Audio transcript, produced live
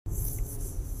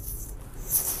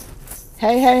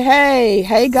Hey, hey, hey,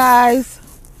 hey guys.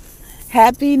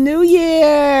 Happy New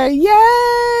Year. Yay,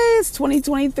 it's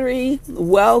 2023.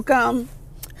 Welcome.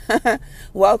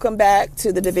 Welcome back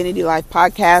to the Divinity Life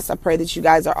Podcast. I pray that you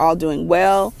guys are all doing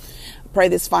well. I pray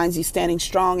this finds you standing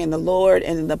strong in the Lord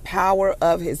and in the power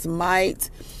of his might.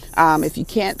 If you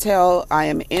can't tell, I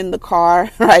am in the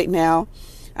car right now.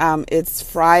 It's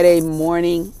Friday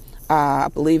morning. I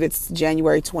believe it's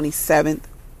January 27th.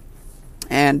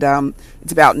 And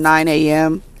it's about 9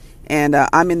 a.m. and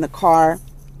I'm in the car,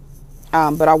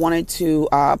 but I wanted to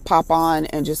pop on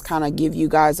and just kind of give you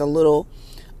guys a little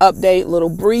update, little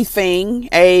briefing,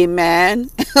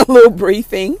 amen, a little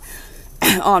briefing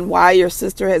on why your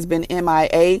sister has been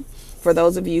MIA. For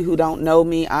those of you who don't know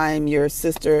me, I am your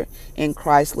sister in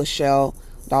Christ, Lachelle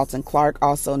Dalton Clark,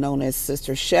 also known as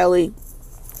Sister Shelley.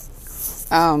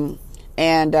 I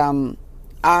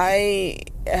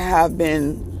have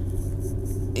been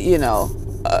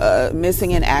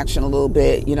missing in action a little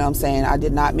bit. You know what I'm saying? I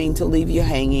did not mean to leave you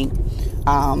hanging.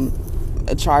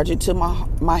 Charge it to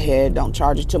my head. Don't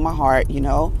charge it to my heart,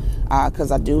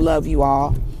 because I do love you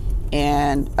all.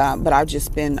 And, but I've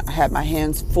just had my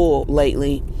hands full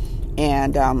lately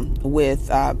and, with,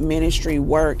 ministry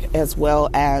work as well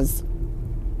as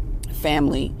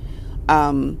family.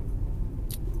 I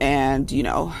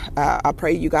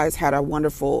pray you guys had a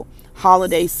wonderful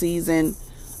holiday season,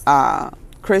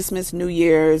 Christmas, New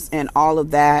Year's, and all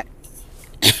of that.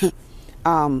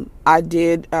 I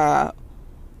did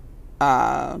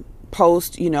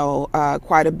post,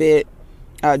 quite a bit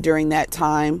during that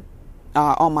time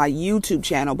on my YouTube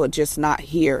channel, but just not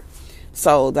here.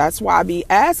 So that's why I be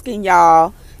asking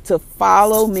y'all to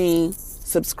follow me,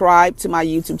 subscribe to my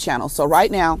YouTube channel. So right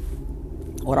now,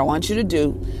 what I want you to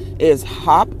do is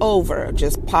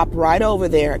just pop right over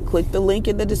there, click the link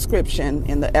in the description,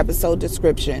 in the episode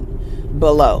description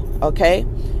below, okay?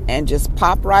 And just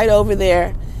pop right over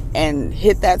there and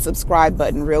hit that subscribe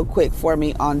button real quick for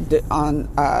me on the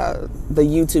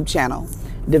YouTube channel,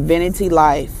 Divinity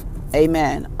Life,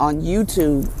 amen, on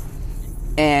YouTube,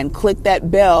 and click that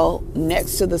bell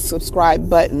next to the subscribe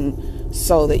button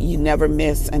so that you never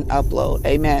miss an upload,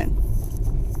 amen.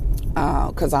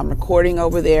 Because I'm recording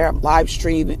over there, I'm live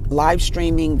streaming,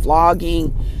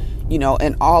 vlogging,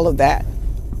 and all of that.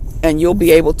 And you'll be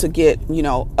able to get,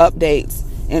 updates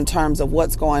in terms of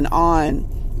what's going on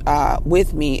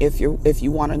with me if you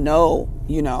want to know,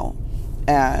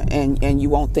 and you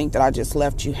won't think that I just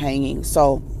left you hanging.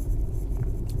 So,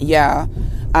 yeah.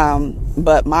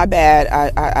 But my bad,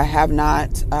 I have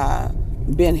not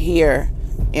been here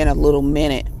in a little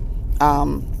minute.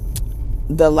 I'm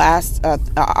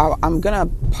going to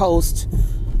post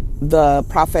the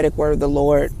prophetic word of the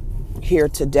Lord here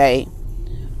today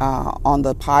on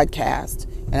the podcast.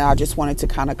 And I just wanted to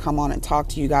kind of come on and talk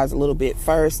to you guys a little bit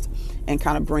first and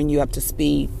kind of bring you up to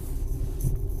speed.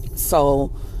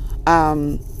 So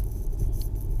the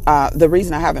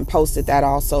reason I haven't posted that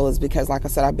also is because, like I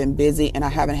said, I've been busy and I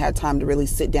haven't had time to really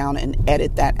sit down and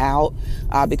edit that out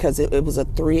because it was a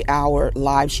 3-hour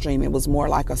live stream. It was more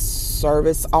like a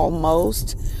service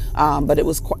almost, but it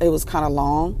was kind of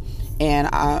long, and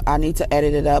I need to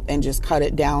edit it up and just cut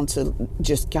it down to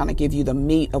just kind of give you the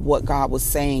meat of what God was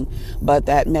saying. But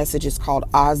that message is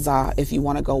called Aza. If you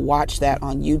want to go watch that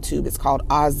on YouTube, it's called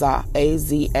Aza,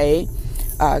 A-Z-A.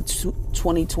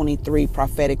 2023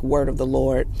 prophetic word of the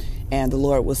Lord, and the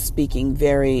Lord was speaking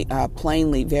very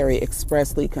plainly, very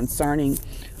expressly concerning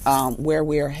where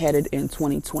we are headed in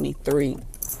 2023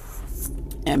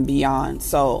 and beyond.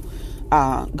 So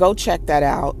go check that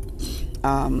out,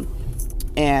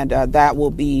 and that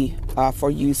will be for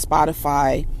you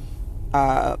Spotify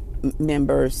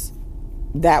members.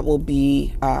 That will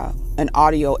be an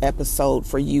audio episode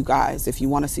for you guys. If you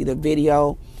want to see the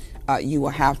video, you will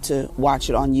have to watch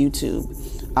it on YouTube.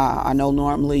 I know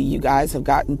normally you guys have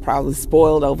gotten probably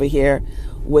spoiled over here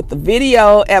with the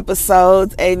video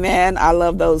episodes. Amen. I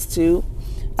love those too.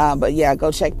 But yeah, go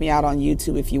check me out on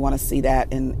YouTube if you want to see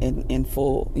that in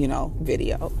full,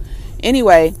 video.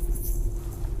 Anyway,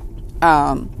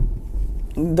 the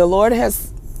Lord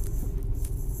has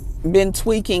been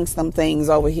tweaking some things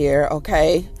over here.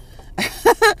 Okay.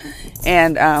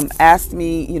 And asked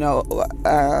me,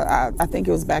 I think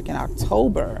it was back in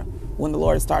October when the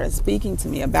Lord started speaking to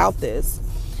me about this.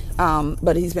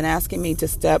 But he's been asking me to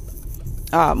step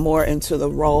more into the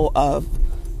role of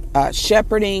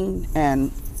shepherding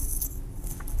and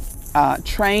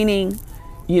training,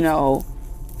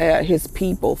 his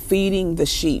people, feeding the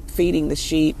sheep.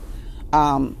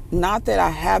 Not that I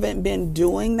haven't been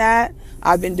doing that.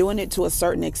 I've been doing it to a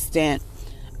certain extent.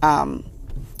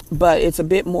 but it's a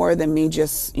bit more than me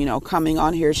just, coming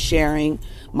on here, sharing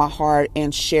my heart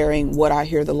and sharing what I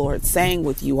hear the Lord saying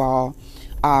with you all.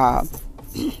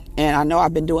 And I know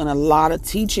I've been doing a lot of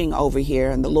teaching over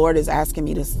here, and the Lord is asking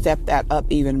me to step that up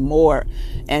even more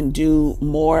and do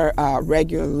more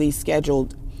regularly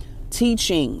scheduled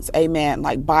teachings. Amen.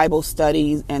 Like Bible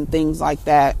studies and things like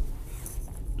that.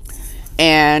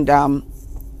 And, a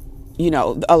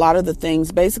lot of the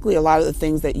things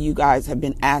that you guys have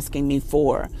been asking me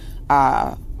for.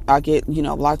 I get,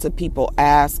 lots of people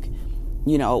ask,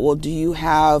 well, do you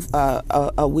have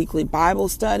a weekly Bible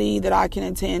study that I can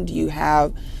attend? Do you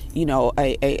have,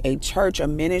 a church, a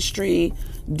ministry?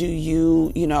 Do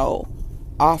you,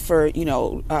 offer,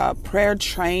 prayer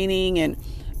training and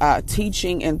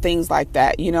teaching and things like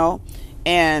that,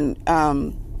 And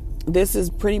this is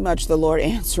pretty much the Lord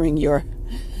answering your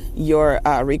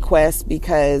request,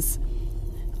 because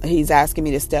He's asking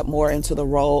me to step more into the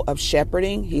role of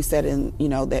shepherding. He said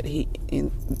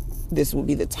this would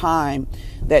be the time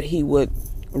that He would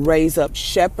raise up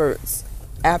shepherds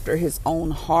after His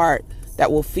own heart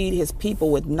that will feed His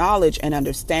people with knowledge and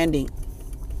understanding.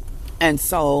 And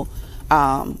so,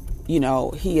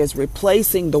 He is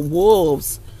replacing the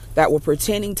wolves that were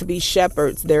pretending to be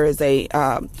shepherds. There is a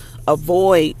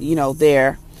void,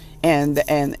 there,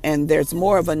 and there's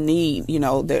more of a need.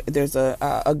 There's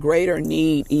a greater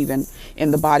need even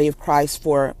in the body of Christ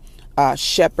for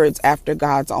shepherds after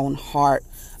God's own heart,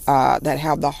 that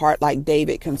have the heart like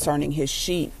David concerning his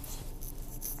sheep.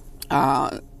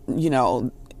 That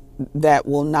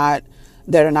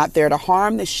are not there to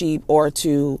harm the sheep or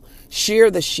to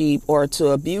shear the sheep or to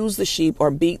abuse the sheep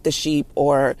or beat the sheep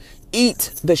or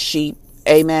eat the sheep.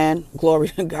 Amen. Glory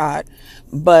to God.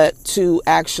 But to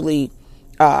actually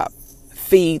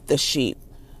feed the sheep,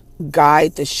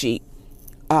 guide the sheep,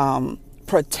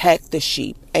 protect the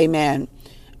sheep. Amen.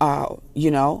 So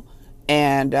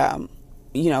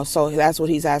that's what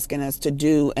He's asking us to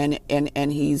do. And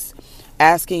He's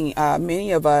asking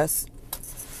many of us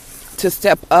to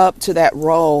step up to that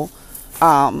role,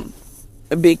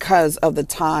 because of the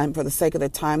time, for the sake of the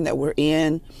time that we're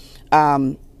in.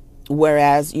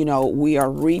 Whereas, we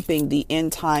are reaping the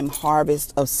end time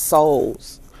harvest of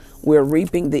souls. We're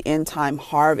reaping the end time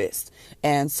harvest.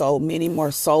 And so many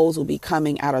more souls will be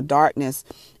coming out of darkness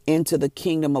into the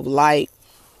kingdom of light.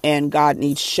 And God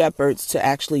needs shepherds to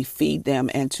actually feed them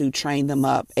and to train them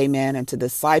up. Amen. And to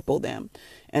disciple them.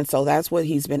 And so that's what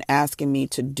He's been asking me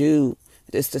to do,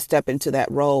 is to step into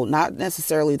that role, not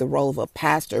necessarily the role of a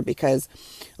pastor, because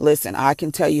listen, I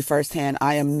can tell you firsthand,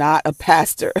 I am not a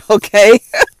pastor. Okay.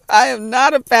 I am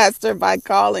not a pastor by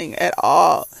calling at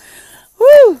all.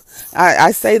 Whew.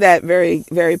 I say that very,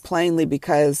 very plainly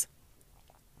because,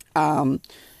 for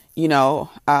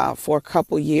a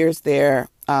couple years there,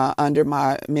 under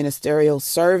my ministerial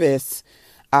service,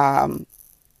 during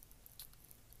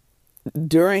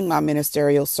my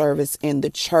ministerial service in the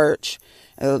church,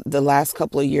 the last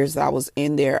couple of years that I was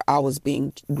in there, I was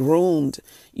being groomed,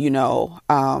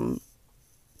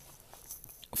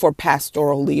 for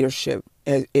pastoral leadership,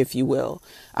 if you will.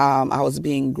 I was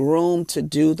being groomed to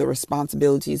do the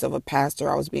responsibilities of a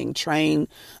pastor. I was being trained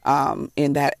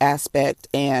in that aspect.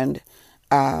 And,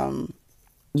 I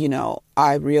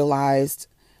realized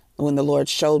when the Lord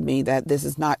showed me that this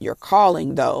is not your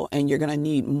calling, though, and you're going to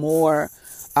need more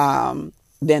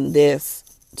than this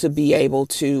to be able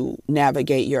to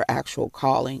navigate your actual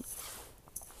calling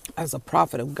as a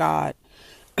prophet of God.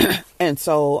 And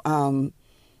so, I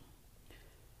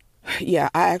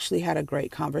actually had a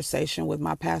great conversation with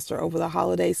my pastor over the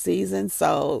holiday season.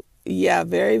 So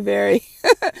very, very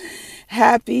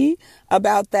happy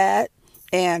about that.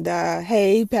 And,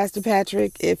 hey, Pastor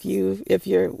Patrick, if you're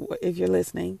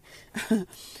listening,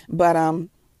 but,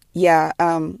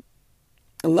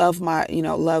 love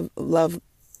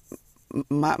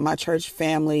my church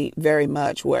family very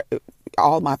much, where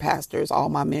all my pastors, all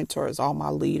my mentors, all my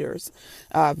leaders,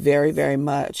 very, very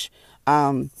much.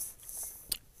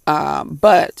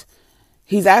 But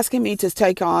He's asking me to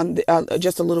take on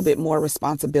just a little bit more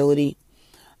responsibility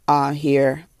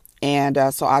here.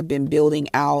 And so I've been building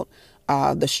out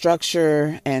the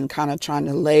structure and kind of trying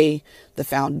to lay the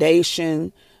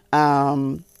foundation,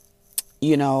 and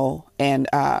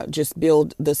just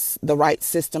build the right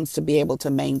systems to be able to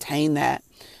maintain that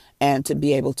and to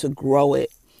be able to grow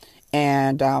it.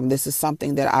 And this is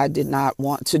something that I did not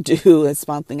want to do. It's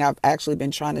something I've actually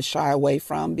been trying to shy away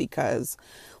from because,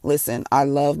 listen, I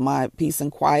love my peace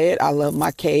and quiet. I love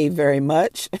my cave very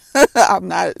much. I'm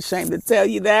not ashamed to tell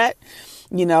you that,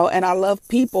 and I love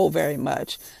people very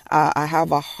much. I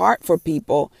have a heart for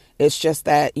people. It's just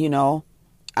that,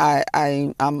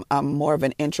 I'm more of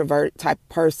an introvert type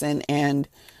person, and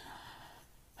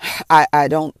I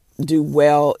don't do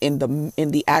well in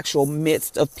the actual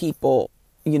midst of people,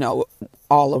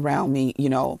 all around me,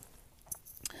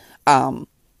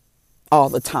 all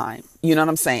the time. You know what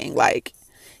I'm saying? Like,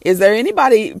 is there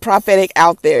anybody prophetic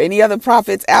out there? Any other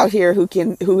prophets out here who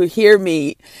hear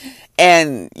me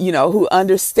and, who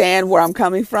understand where I'm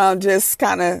coming from? Just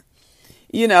kind of,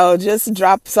 just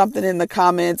drop something in the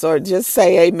comments or just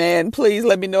say amen. Please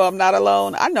let me know I'm not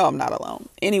alone. I know I'm not alone.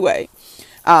 Anyway,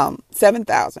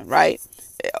 7,000, right?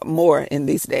 More in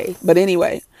these days. But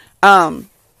anyway,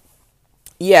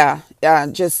 yeah,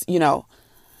 just,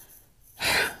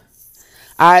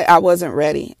 I wasn't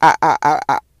ready.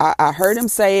 I heard him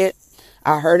say it.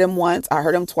 I heard him once. I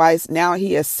heard him twice. Now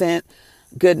he has sent,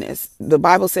 goodness. The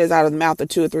Bible says out of the mouth of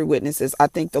 2 or 3 witnesses. I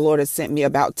think the Lord has sent me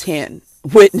about 10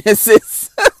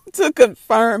 witnesses to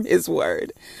confirm his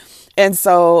word. And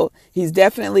so he's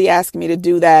definitely asking me to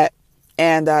do that.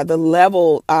 And the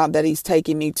level that he's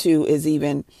taking me to is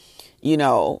even,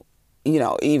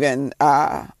 even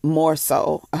more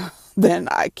so than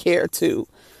I care to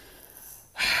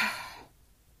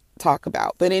talk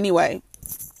about. But anyway,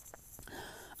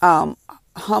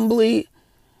 humbly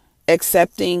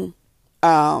accepting,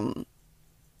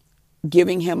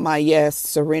 giving him my yes,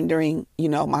 surrendering,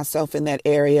 myself in that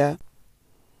area.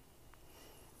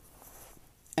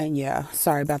 And yeah,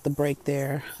 sorry about the break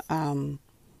there.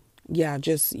 Yeah,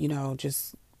 just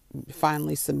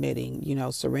finally submitting,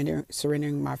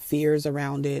 surrendering my fears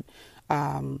around it,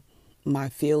 my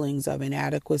feelings of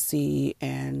inadequacy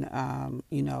and,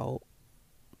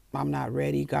 I'm not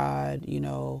ready, God,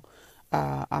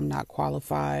 I'm not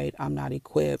qualified, I'm not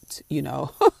equipped,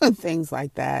 things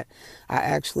like that. I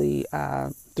actually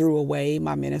threw away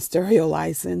my ministerial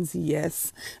license.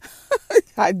 Yes,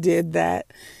 I did that.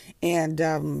 And,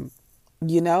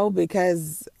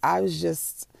 because I was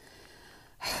just,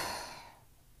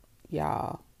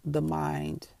 y'all, the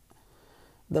mind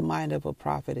of a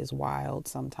prophet is wild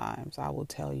sometimes. I will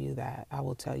tell you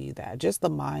that. Just the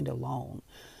mind alone.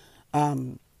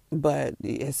 But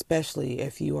especially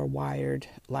if you are wired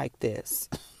like this.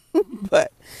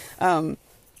 But,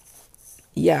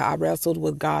 yeah, I wrestled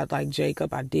with God like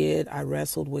Jacob. I did. I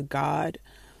wrestled with God.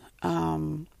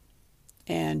 And,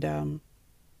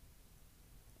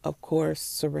 of course,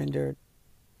 surrendered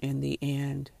in the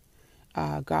end.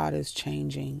 God is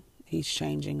changing. He's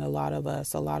changing a lot of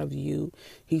us, a lot of you.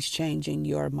 He's changing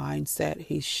your mindset.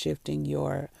 He's shifting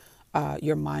your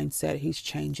mindset. He's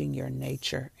changing your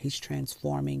nature. He's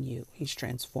transforming you. He's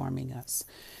transforming us.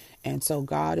 And so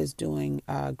God is doing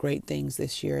great things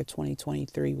this year,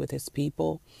 2023, with his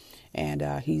people. And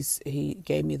he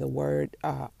gave me the word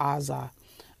Azah.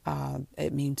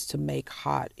 It means to make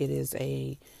hot. It is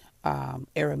a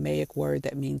Aramaic word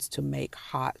that means to make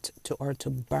hot, or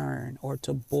to burn, or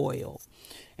to boil.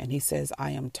 And he says,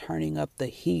 I am turning up the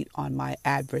heat on my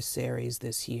adversaries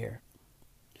this year.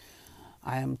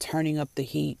 I am turning up the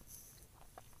heat.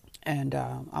 And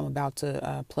I'm about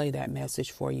to play that message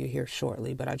for you here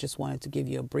shortly. But I just wanted to give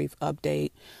you a brief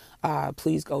update.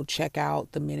 Please go check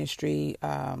out the ministry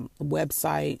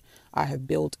website. I have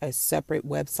built a separate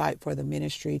website for the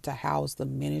ministry to house the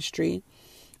ministry.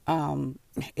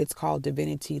 It's called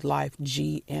Divinity Life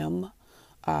GM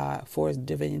for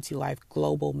Divinity Life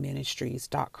Global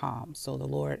Ministries.com. So the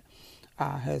Lord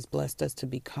has blessed us to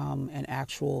become an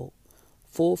actual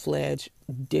full-fledged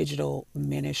digital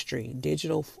ministry,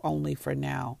 digital only for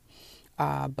now.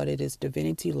 But it is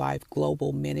Divinity Life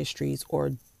Global Ministries,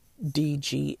 or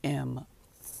DGM.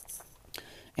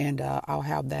 And I'll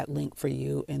have that link for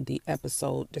you in the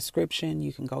episode description.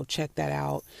 You can go check that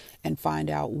out and find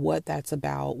out what that's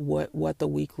about, what the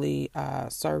weekly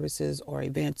services or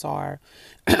events are.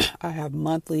 I have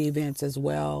monthly events as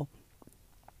well,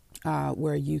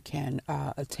 where you can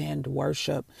attend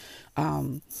worship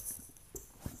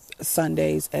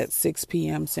Sundays at 6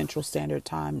 p.m. Central Standard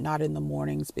Time, not in the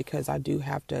mornings because I do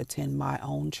have to attend my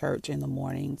own church in the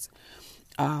mornings.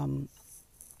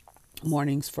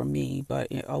 Mornings for me,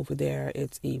 but over there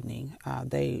it's evening.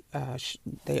 They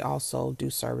also do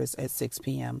service at 6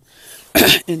 p.m.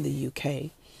 in the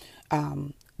UK.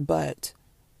 But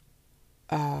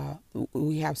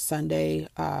we have Sunday,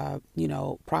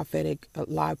 prophetic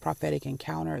live prophetic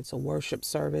encounter. It's a worship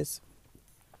service.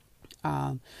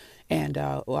 And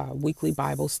weekly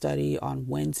Bible study on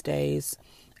Wednesdays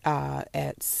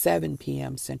at 7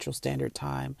 p.m. Central Standard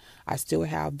Time. I still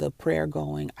have the prayer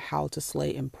going, How to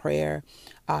Slay in Prayer,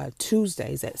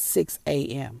 Tuesdays at 6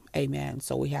 a.m. Amen.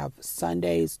 So we have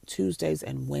Sundays, Tuesdays,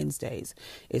 and Wednesdays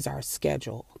is our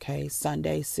schedule. Okay.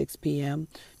 Sunday, 6 p.m.,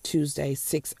 Tuesday,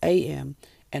 6 a.m.,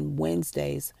 and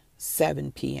Wednesdays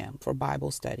 7 p.m. for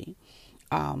Bible study.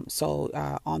 So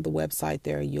on the website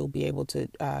there, you'll be able to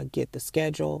get the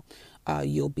schedule.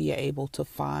 You'll be able to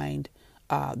find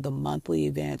the monthly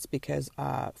events, because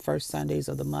first Sundays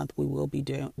of the month we will be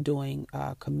doing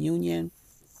communion.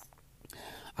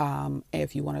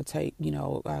 If you want to take,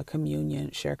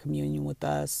 communion, share communion with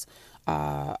us.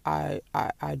 I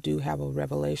do have a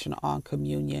revelation on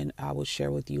communion I will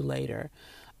share with you later.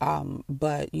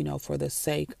 But, for the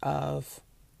sake of,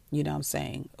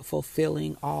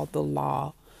 fulfilling all the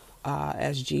law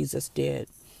as Jesus did,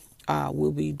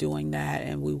 we'll be doing that,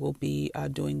 and we will be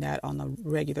doing that on a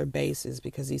regular basis,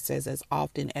 because he says, as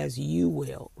often as you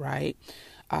will, right?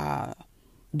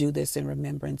 Do this in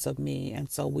remembrance of me. And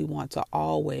so we want to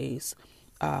always,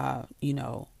 not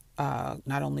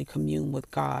only commune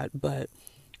with God, but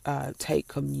take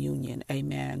communion.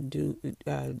 Amen. Do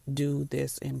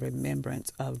this in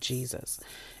remembrance of Jesus.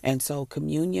 And so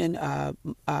communion,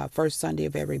 first Sunday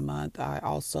of every month. I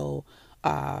also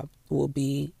will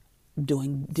be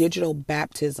doing digital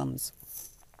baptisms.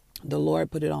 The Lord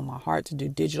put it on my heart to do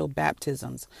digital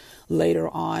baptisms. Later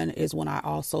on is when I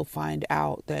also find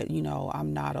out that,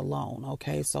 I'm not alone.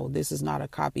 Okay. So this is not a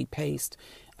copy paste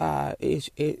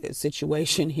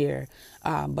situation here.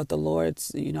 But the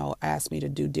Lord's, asked me to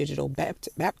do digital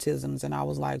baptisms. And I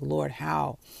was like, Lord,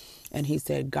 how? And he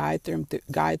said, guide them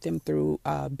through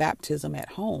baptism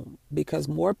at home, because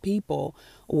more people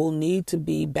will need to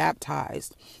be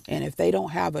baptized. And if they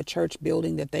don't have a church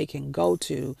building that they can go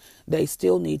to, they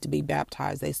still need to be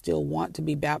baptized. They still want to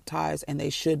be baptized, and they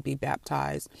should be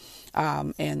baptized.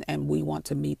 And we want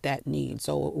to meet that need.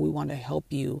 So we want to help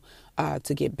you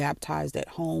to get baptized at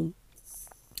home.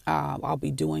 I'll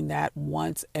be doing that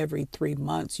once every 3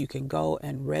 months. You can go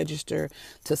and register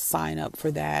to sign up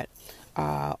for that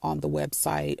on the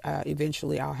website.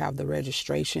 Eventually, I'll have the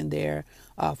registration there,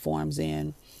 forms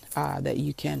in that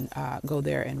you can go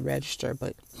there and register.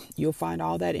 But you'll find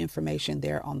all that information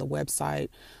there on the website.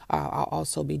 I'll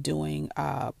also be doing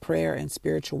prayer and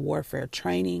spiritual warfare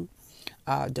training,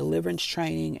 deliverance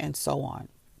training, and so on.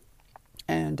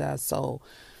 And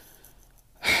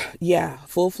yeah,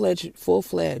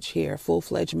 full-fledged here,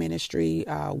 full-fledged ministry.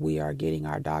 We are getting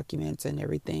our documents and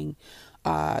everything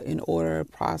in order,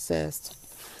 processed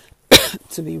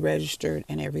to be registered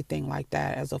and everything like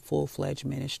that as a full-fledged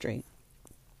ministry.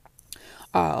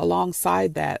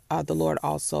 Alongside that, the Lord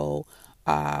also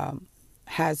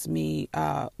has me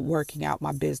working out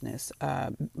my business,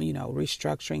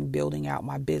 restructuring, building out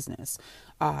my business.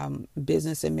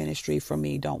 Business and ministry for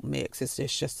me don't mix. It's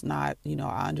just not,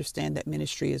 I understand that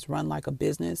ministry is run like a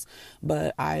business,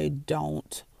 but I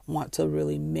don't want to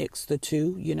really mix the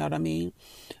two. You know what I mean?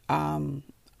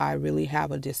 I really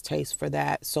have a distaste for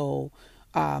that. So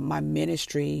my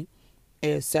ministry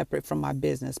is separate from my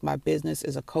business. My business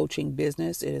is a coaching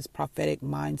business. It is prophetic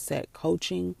mindset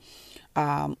coaching.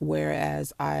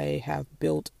 Whereas I have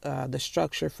built the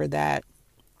structure for that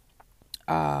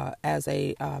as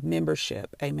a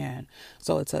membership. Amen.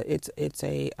 So it's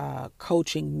a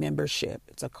coaching membership.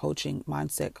 It's a coaching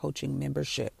mindset coaching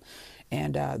membership.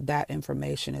 And that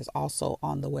information is also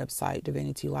on the website,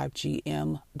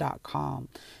 divinitylifegm.com.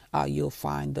 You'll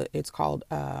find it's called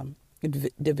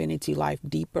Divinity Life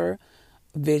Deeper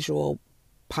Visual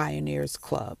Pioneers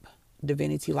Club.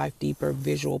 Divinity Life Deeper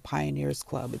Visual Pioneers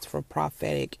Club. It's for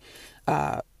prophetic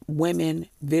women,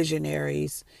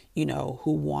 visionaries, who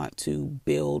want to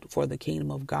build for the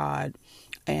kingdom of God,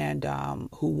 and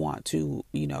who want to,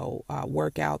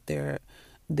 work out their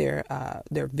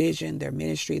vision, their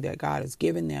ministry that God has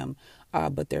given them,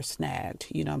 but they're snagged.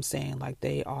 You know what I'm saying? Like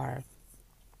they are.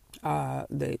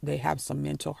 They have some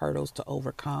mental hurdles to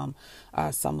overcome.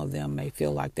 Some of them may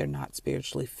feel like they're not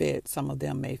spiritually fit. Some of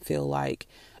them may feel like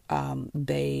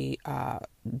they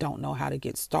don't know how to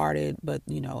get started, but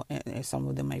and some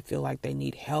of them may feel like they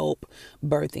need help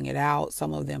birthing it out.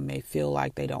 Some of them may feel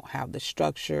like they don't have the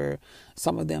structure.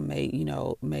 Some of them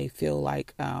may feel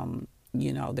like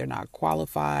they're not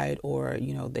qualified, or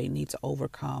they need to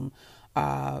overcome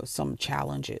some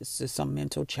challenges, some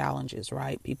mental challenges,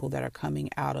 right? People that are coming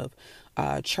out of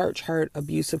church hurt,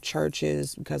 abusive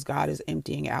churches, because God is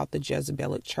emptying out the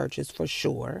Jezebelic churches for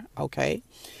sure. Okay.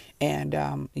 And,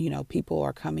 people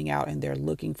are coming out and they're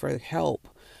looking for help,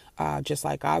 just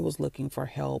like I was looking for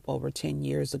help over 10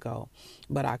 years ago,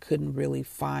 but I couldn't really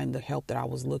find the help that I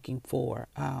was looking for.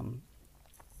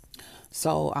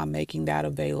 So I'm making that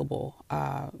available,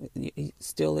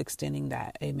 still extending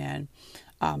that. Amen.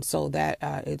 So that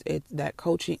that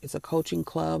coaching, it's a coaching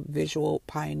club, Visual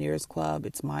Pioneers Club.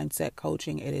 It's mindset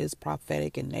coaching. It is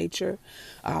prophetic in nature.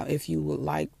 If you would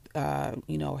like,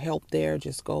 help there,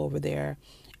 just go over there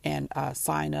and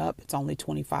sign up. It's only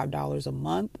 $25 a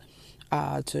month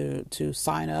to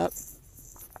sign up,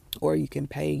 or you can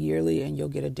pay yearly and you'll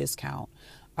get a discount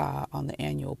on the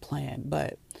annual plan.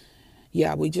 But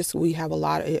yeah, we have a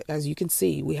lot of, as you can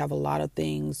see, we have a lot of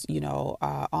things,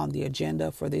 on the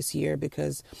agenda for this year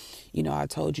because, I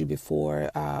told you before,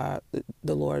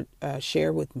 the Lord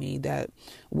shared with me that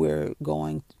we're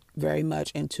going very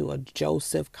much into a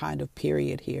Joseph kind of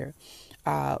period here,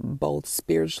 both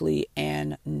spiritually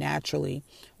and naturally,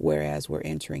 whereas we're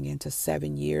entering into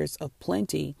 7 years of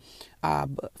plenty,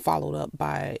 followed up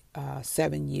by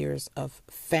 7 years of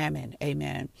famine.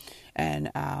 Amen. And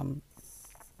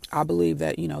I believe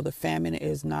that, the famine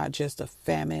is not just a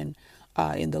famine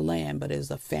in the land, but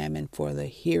is a famine for the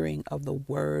hearing of the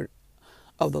word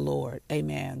of the Lord.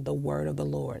 Amen. The word of the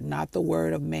Lord, not the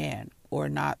word of man or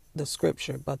not the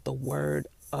scripture, but the word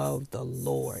of the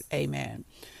Lord. Amen.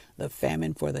 The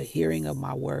famine for the hearing of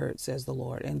my word, says the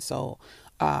Lord. And so,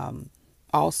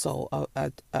 also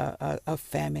a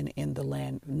famine in the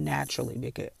land naturally,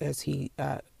 because as he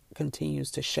continues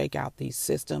to shake out these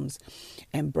systems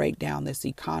and break down this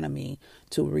economy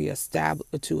to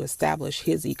establish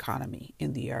his economy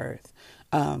in the earth.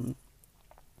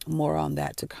 More on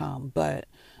that to come. But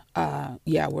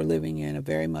we're living in a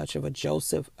very much of a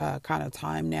Joseph kind of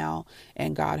time now,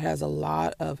 and God has a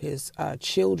lot of his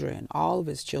children, all of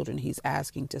his children, he's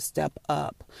asking to step it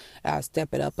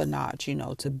up a notch,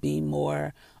 to be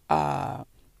more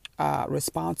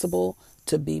responsible,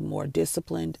 to be more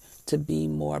disciplined, to be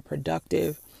more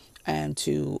productive, and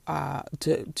to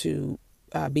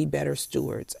be better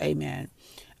stewards. Amen.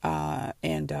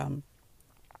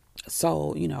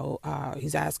 So,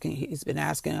 he's been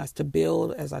asking us to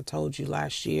build, as I told you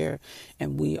last year,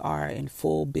 and we are in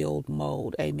full build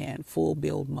mode. Amen. Full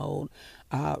build mode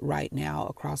right now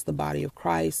across the body of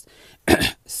Christ,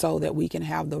 so that we can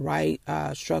have the right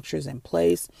structures in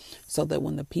place so that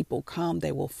when the people come,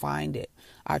 they will find it.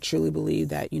 I truly believe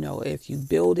that, if you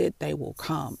build it, they will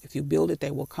come. If you build it, they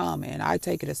will come. And I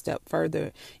take it a step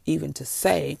further, even to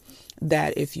say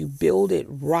that if you build it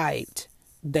right,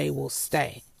 they will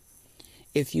stay.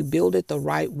 If you build it the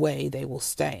right way, they will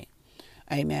stay.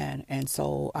 Amen. And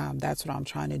so that's what I'm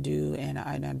trying to do. And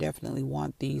I definitely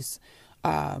want these,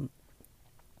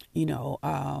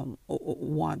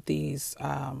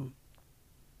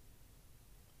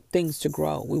 things to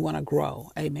grow. We want to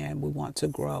grow. Amen. We want to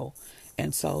grow.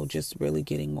 And so just really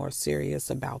getting more serious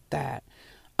about that.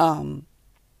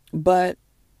 But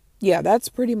yeah, that's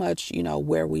pretty much,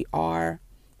 where we are.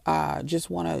 Just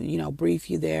want to, brief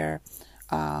you there.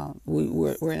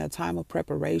 We're in a time of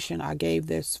preparation. I gave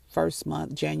this first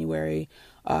month, January,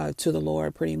 to the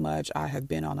Lord pretty much. I have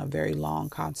been on a very long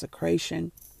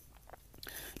consecration,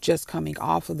 just coming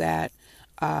off of that.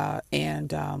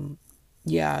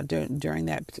 During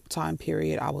that time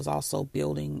period, I was also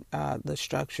building the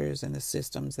structures and the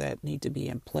systems that need to be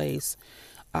in place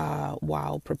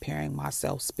while preparing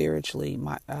myself spiritually,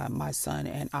 my son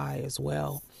and I as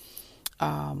well.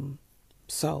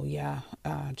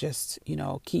 Just,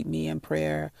 keep me in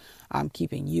prayer. I'm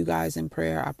keeping you guys in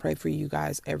prayer. I pray for you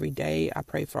guys every day. I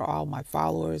pray for all my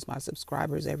followers, my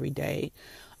subscribers every day.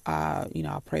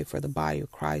 I pray for the body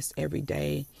of Christ every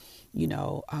day,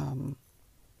 from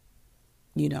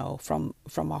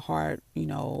a heart,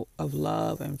 of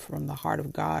love, and from the heart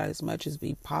of God, as much as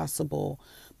be possible,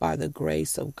 by the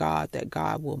grace of God, that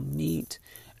God will meet,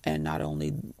 and not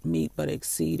only meet, but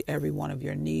exceed every one of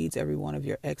your needs, every one of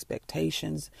your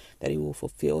expectations, that he will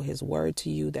fulfill his word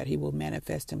to you, that he will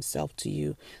manifest himself to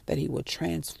you, that he will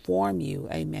transform you,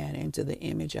 amen, into the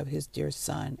image of his dear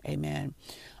son, amen.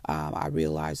 I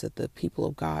realize that the people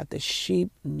of God, the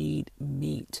sheep, need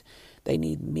meat. They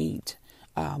need meat,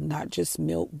 not just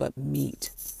milk, but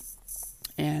meat.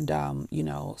 And,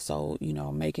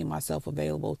 making myself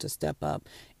available to step up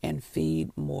and feed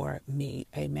more meat.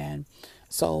 Amen.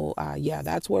 So,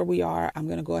 that's where we are. I'm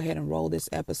going to go ahead and roll this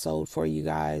episode for you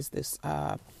guys, this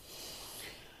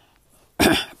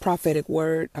prophetic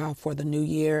word for the new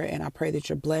year. And I pray that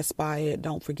you're blessed by it.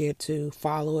 Don't forget to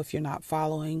follow. If you're not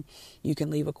following, you can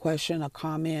leave a question, a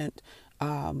comment,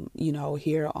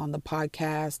 here on the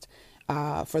podcast.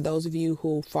 For those of you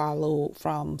who follow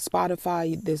from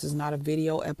Spotify, this is not a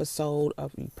video episode.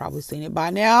 You've probably seen it by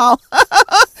now.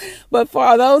 But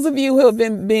for those of you who have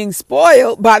been being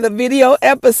spoiled by the video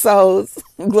episodes,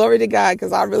 glory to God,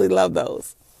 because I really love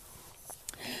those.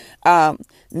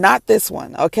 Not this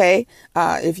one, okay?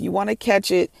 If you want to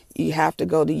catch it, you have to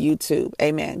go to YouTube.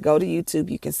 Amen. Go to YouTube.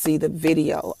 You can see the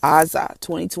video, Aza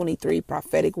 2023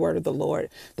 prophetic word of the Lord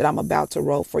that I'm about to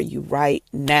roll for you right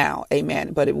now.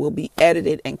 Amen. But it will be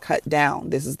edited and cut down.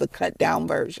 This is the cut down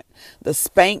version, the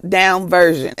spanked down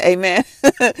version. Amen.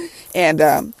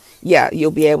 And yeah,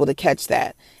 you'll be able to catch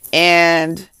that.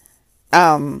 And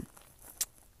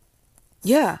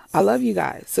yeah, I love you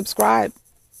guys. Subscribe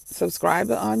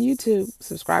on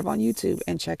YouTube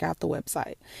and check out the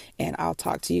website. And I'll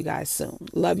talk to you guys soon.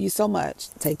 Love you so much.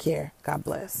 Take care. God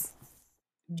bless.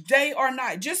 Day or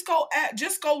night, just go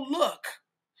look,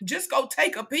 just go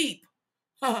take a peep,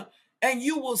 and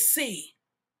you will see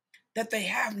that they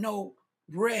have no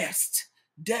rest,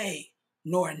 day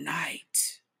nor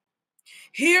night.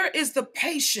 Here is the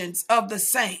patience of the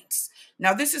saints.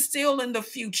 Now, this is still in the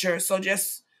future, so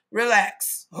just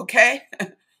relax, okay?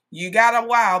 You got a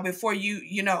while before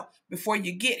before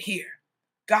you get here.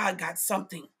 God got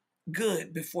something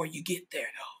good before you get there,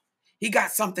 though. He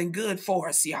got something good for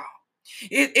us, y'all.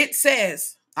 It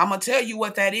says, I'm going to tell you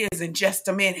what that is in just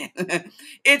a minute.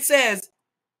 It says,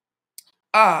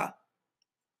 they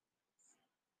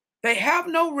have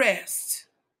no rest,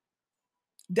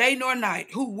 day nor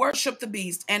night, who worship the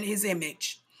beast and his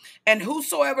image, and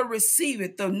whosoever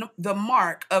receiveth the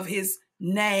mark of his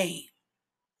name.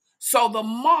 So the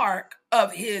mark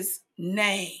of his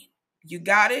name. You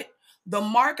got it? The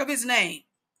mark of his name.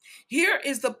 Here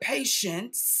is the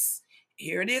patience.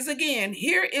 Here it is again.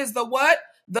 Here is the what?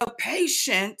 The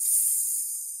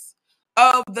patience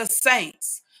of the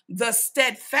saints. The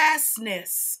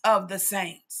steadfastness of the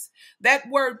saints. That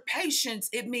word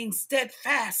patience, it means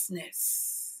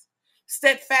steadfastness.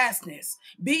 Steadfastness.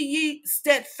 Be ye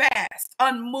steadfast,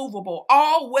 unmovable,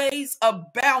 always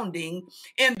abounding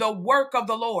in the work of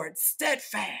the Lord.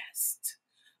 Steadfast,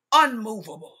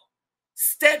 unmovable,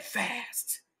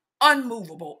 steadfast,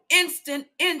 unmovable, instant,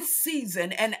 in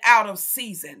season and out of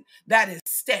season. That is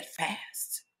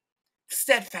steadfast.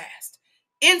 Steadfast.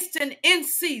 Instant, in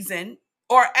season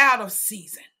or out of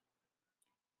season.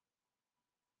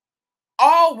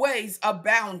 Always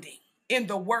abounding in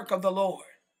the work of the Lord.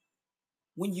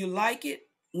 When you like it,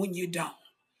 when you don't.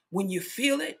 When you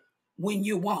feel it, when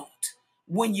you won't.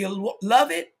 When you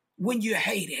love it, when you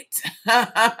hate it.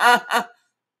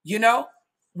 You know,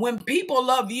 when people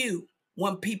love you,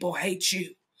 when people hate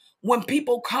you. When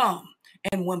people come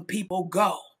and when people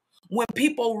go. When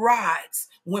people rise,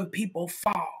 when people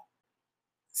fall.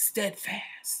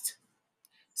 Steadfast.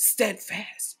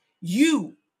 Steadfast.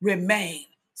 You remain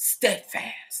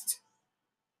steadfast.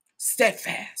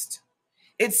 Steadfast.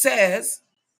 It says,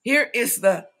 here is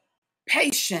the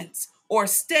patience or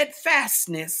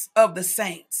steadfastness of the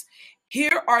saints.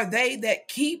 Here are they that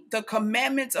keep the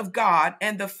commandments of God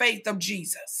and the faith of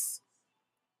Jesus.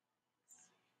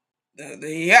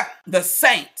 The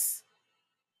saints.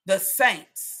 The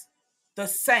saints. The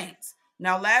saints.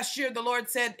 Now, last year, the Lord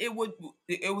said it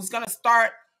was going to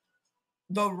start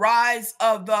the rise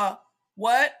of the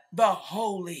what? The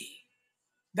holy.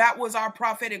 That was our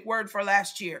prophetic word for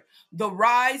last year. The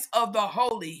rise of the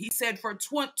holy. He said for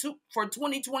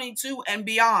 2022 and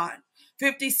beyond,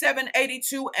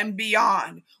 5782 and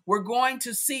beyond, we're going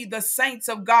to see the saints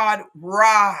of God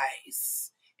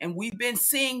rise. And we've been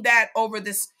seeing that over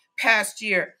this past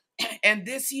year. And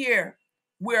this year,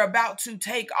 we're about to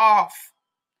take off.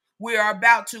 We are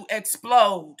about to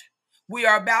explode. We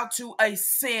are about to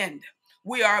ascend.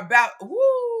 We are about,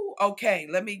 okay,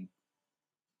 let me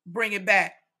bring it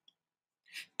back.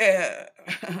 It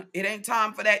ain't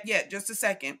time for that yet. Just a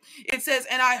second. It says,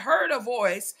 and I heard a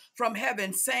voice from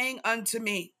heaven saying unto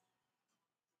me,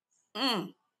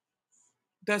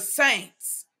 the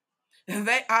saints,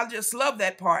 I just love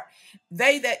that part.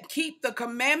 They that keep the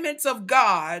commandments of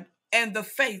God and the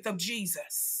faith of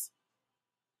Jesus.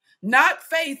 Not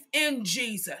faith in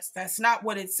Jesus. That's not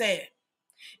what it said.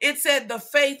 It said the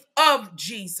faith of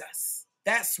Jesus.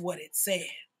 That's what it said.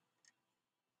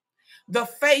 The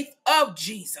faith of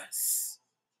Jesus.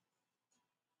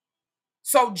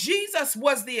 So Jesus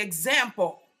was the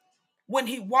example when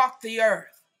he walked the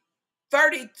earth.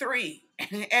 33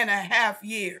 and a half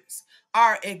years.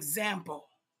 Our example.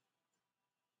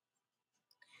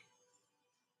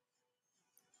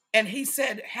 And he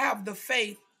said, have the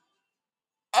faith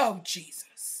of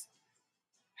Jesus.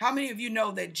 How many of you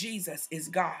know that Jesus is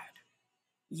God?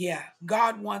 Yeah,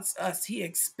 God wants us, he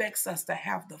expects us to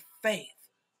have the faith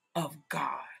of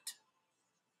God.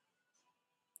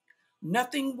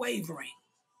 Nothing wavering,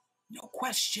 no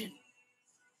question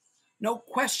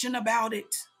about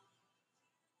it.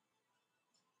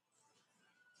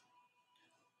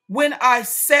 When I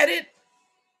said it,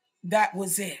 that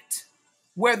was it.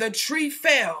 Where the tree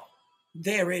fell,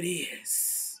 there it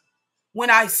is. When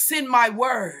I send my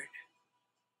word,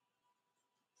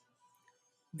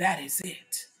 that is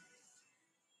it.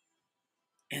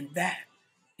 And that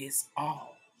is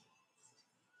all.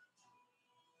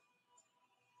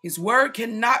 His word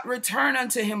cannot return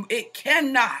unto him. It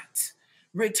cannot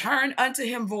return unto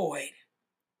him void.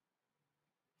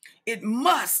 It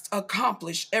must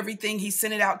accomplish everything he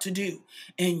sent it out to do.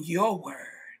 And your word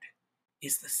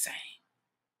is the same.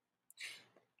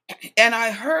 And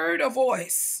I heard a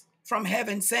voice from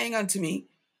heaven saying unto me,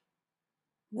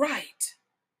 write.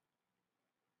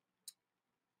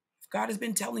 If God has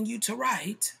been telling you to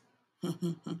write,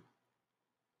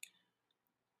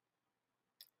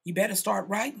 you better start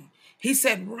writing. He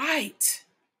said, write.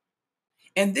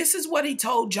 And this is what he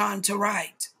told John to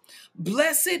write.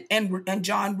 Blessed, and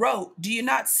John wrote. Do you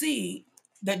not see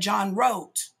that John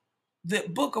wrote? The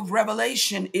book of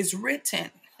Revelation is written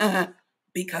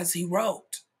because he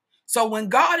wrote. So when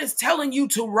God is telling you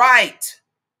to write,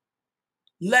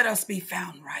 let us be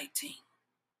found writing.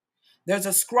 There's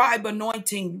a scribe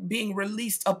anointing being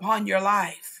released upon your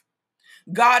life.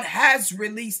 God has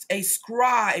released a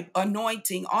scribe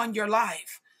anointing on your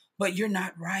life, but you're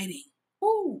not writing.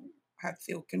 Ooh, I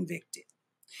feel convicted.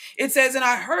 It says, and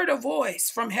I heard a voice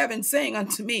from heaven saying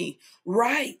unto me,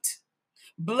 write,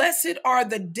 blessed are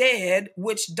the dead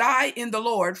which die in the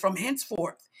Lord from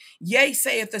henceforth. Yea,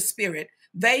 saith the Spirit,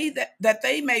 that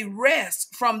they may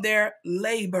rest from their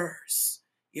labors.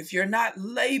 If you're not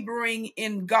laboring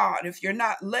in God, if you're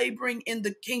not laboring in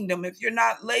the kingdom, if you're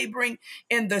not laboring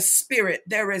in the Spirit,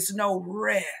 there is no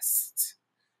rest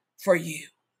for you.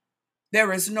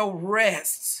 There is no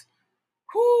rest.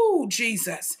 Whoo,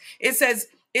 Jesus. It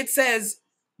says,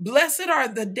 blessed are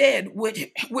the dead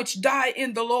which die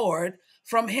in the Lord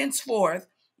from henceforth.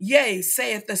 Yea,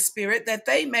 saith the Spirit, that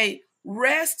they may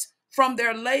rest from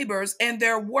their labors, and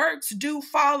their works do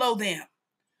follow them.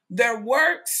 Their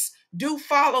works do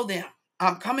follow them.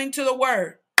 I'm coming to the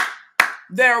word.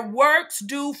 Their works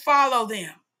do follow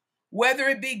them, whether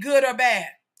it be good or bad.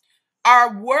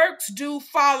 Our works do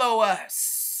follow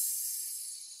us.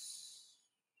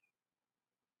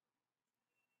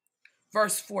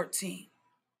 Verse 14.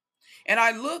 And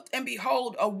I looked, and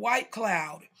behold, a white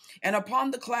cloud, and upon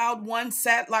the cloud one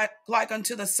sat like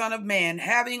unto the Son of Man,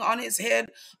 having on his head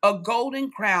a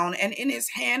golden crown, and in his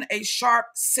hand a sharp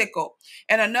sickle.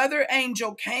 And another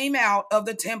angel came out of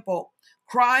the temple,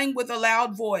 crying with a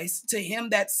loud voice to him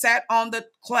that sat on the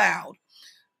cloud.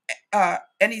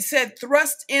 And he said,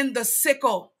 thrust in the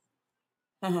sickle.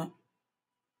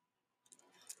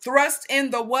 Thrust in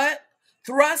the what?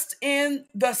 Thrust in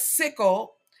the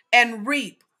sickle and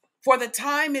reap. For the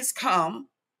time is come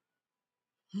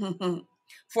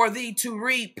for thee to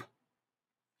reap.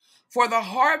 For the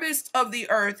harvest of the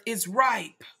earth is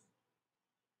ripe.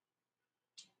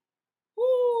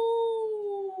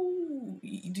 Ooh,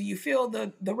 do you feel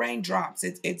the raindrops?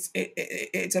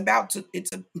 It's about to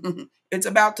it's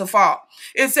about to fall.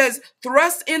 It says,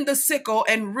 thrust in the sickle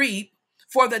and reap,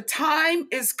 for the time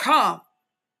is come.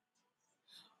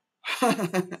 Woo!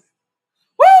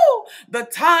 The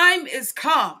time is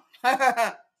come.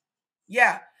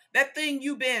 Yeah, that thing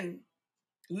you've been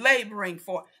laboring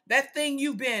for, that thing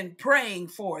you've been praying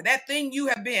for, that thing you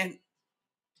have been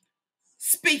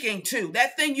speaking to,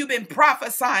 that thing you've been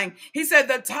prophesying. He said,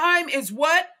 the time is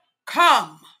what?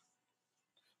 Come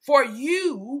for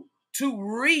you to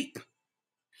reap,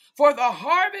 for the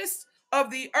harvest of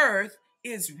the earth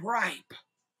is ripe.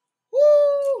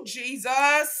 Woo,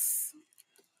 Jesus.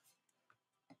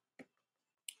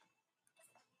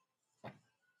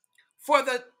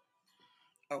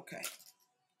 Okay.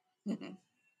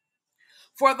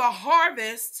 For the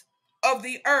harvest of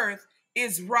the earth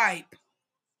is ripe.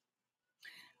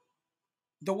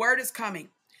 The word is coming.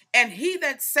 And he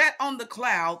that sat on the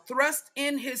cloud thrust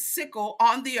in his sickle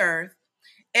on the earth,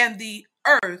 and the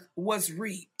earth was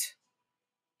reaped.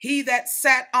 He that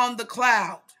sat on the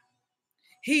cloud,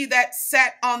 he that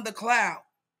sat on the cloud,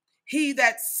 he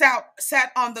that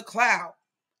sat on the cloud.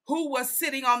 Who was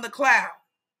sitting on the cloud?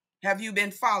 Have you been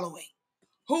following?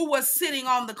 Who was sitting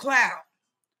on the cloud?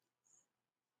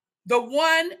 The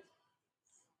one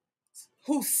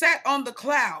who sat on the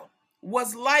cloud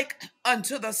was like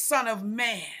unto the Son of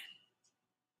Man,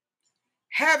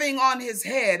 having on his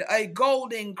head a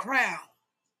golden crown,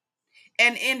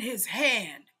 and in his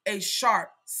hand a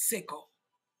sharp sickle.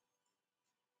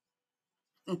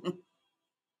 And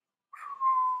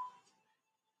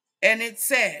it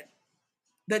said,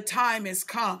 the time is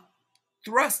come.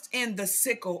 Thrust in the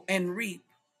sickle and reap,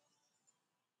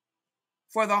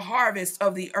 for the harvest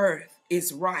of the earth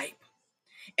is ripe.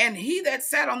 And he that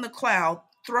sat on the cloud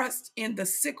thrust in the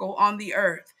sickle on the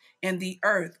earth, and the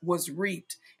earth was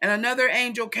reaped. And another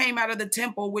angel came out of the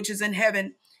temple which is in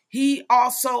heaven, he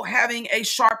also having a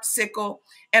sharp sickle.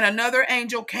 And another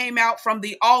angel came out from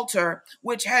the altar,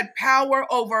 which had power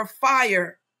over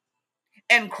fire,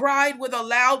 and cried with a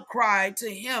loud cry to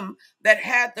him that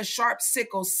had the sharp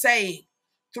sickle, saying,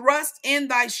 Thrust in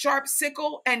thy sharp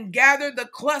sickle and gather the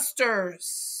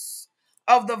clusters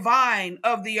of the vine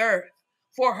of the earth,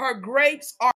 for her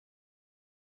grapes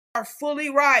are fully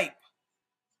ripe.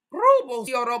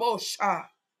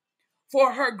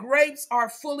 For her grapes are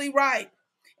fully ripe.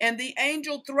 And the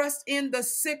angel thrust in the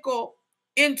sickle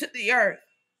into the earth,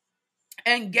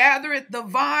 and gathereth the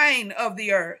vine of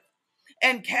the earth,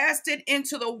 and cast it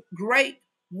into the great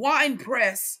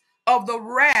winepress of the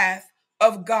wrath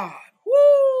of God.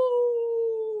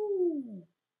 Woo!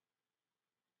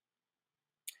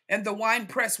 And the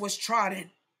winepress was trodden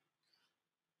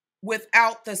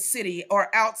without the city,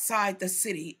 or outside the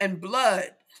city, and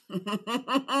blood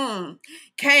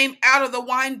came out of the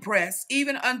winepress,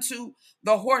 even unto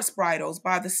the horse bridles,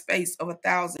 by the space of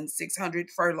 1,600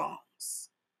 furlongs.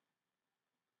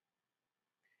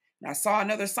 And I saw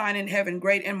another sign in heaven,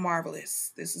 great and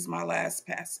marvelous. This is my last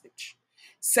passage.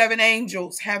 7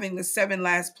 angels having the 7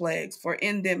 last plagues, for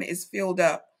in them is filled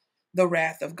up the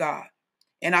wrath of God.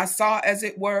 And I saw as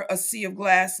it were a sea of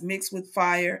glass mixed with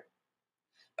fire,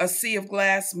 a sea of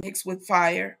glass mixed with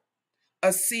fire,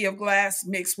 a sea of glass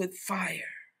mixed with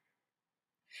fire.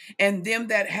 And them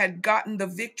that had gotten the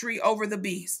victory over the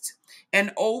beast,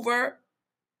 and over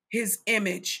his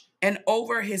image, and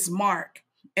over his mark,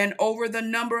 and over the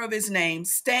number of his name,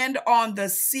 stand on the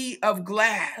sea of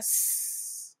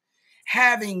glass,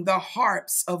 having the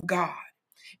harps of God.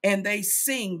 And they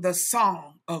sing the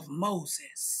song of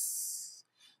Moses,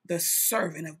 the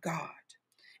servant of God,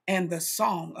 and the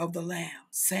song of the Lamb,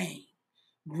 saying,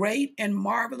 Great and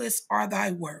marvelous are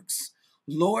thy works,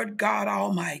 Lord God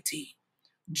Almighty.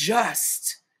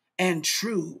 Just and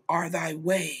true are thy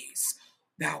ways,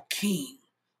 thou King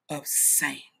of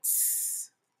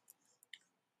saints.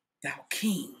 Thou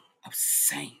King of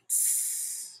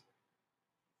saints.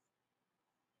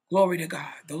 Glory to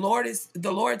God. The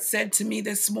Lord said to me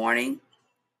this morning,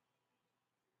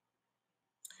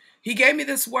 he gave me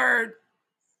this word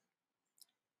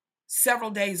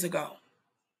several days ago.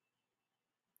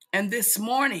 And this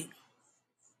morning,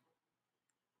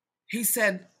 he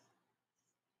said,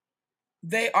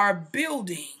 they are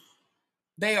building,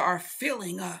 they are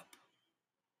filling up.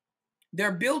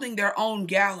 They're building their own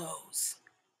gallows.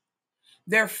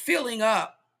 They're filling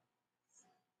up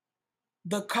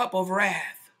the cup of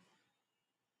wrath.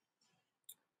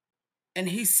 And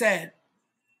he said,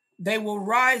 they will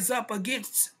rise up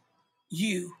against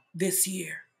you this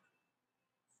year.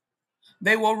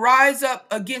 They will rise up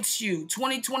against you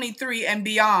 2023 and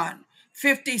beyond,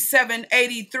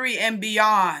 5783 and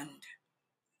beyond.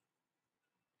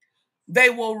 They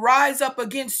will rise up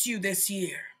against you this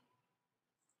year.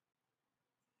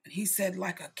 And he said,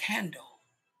 like a candle,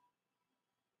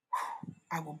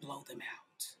 I will blow them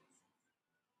out.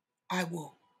 I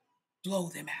will blow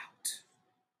them out.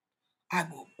 I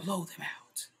will blow them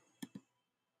out.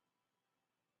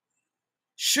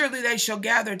 Surely they shall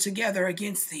gather together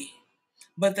against thee,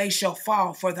 but they shall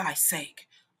fall for thy sake.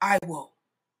 I will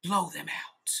blow them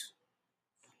out.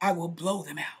 I will blow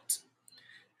them out.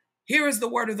 Here is the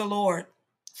word of the Lord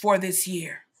for this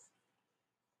year.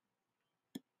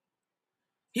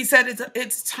 He said,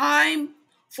 it's time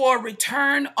for a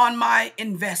return on my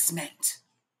investment.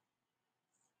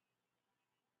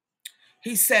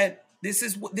 He said,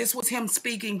 this was him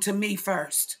speaking to me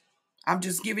first. I'm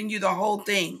just giving you the whole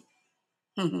thing.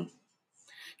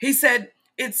 He said,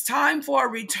 it's time for a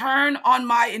return on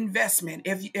my investment.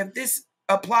 If this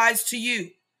applies to you,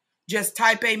 just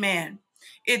type amen.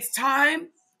 It's time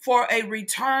for a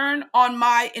return on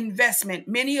my investment.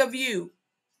 Many of you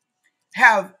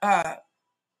have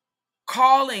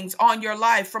callings on your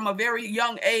life from a very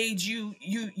young age.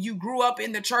 You grew up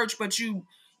in the church, but you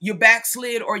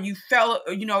backslid, or you fell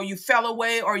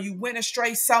away, or you went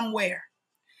astray somewhere.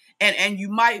 And you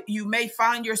may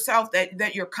find yourself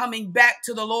that you're coming back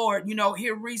to the Lord,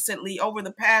 here recently over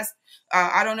the past,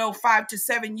 5 to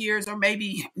 7 years, or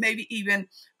maybe even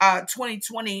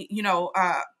 2020,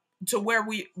 to where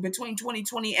between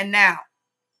 2020 and now.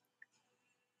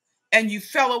 And you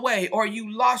fell away, or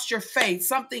you lost your faith.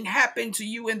 Something happened to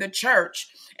you in the church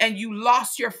and you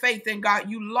lost your faith in God.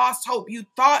 You lost hope. You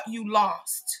thought you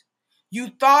lost. You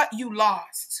thought you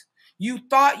lost. You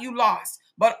thought you lost.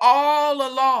 But all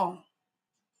along,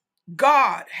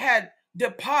 God had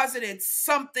deposited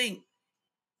something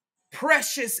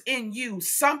precious in you,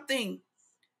 something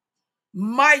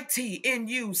mighty in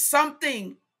you,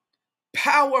 something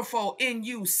powerful in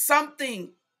you,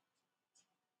 something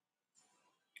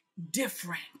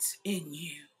different in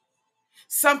you,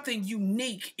 something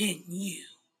unique in you,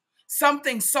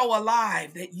 something so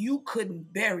alive that you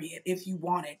couldn't bury it if you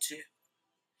wanted to.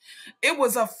 It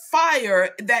was a fire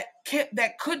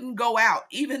that couldn't go out,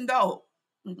 even though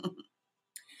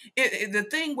the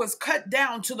thing was cut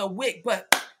down to the wick,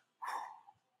 but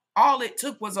all it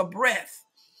took was a breath,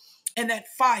 and that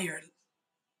fire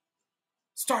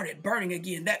started burning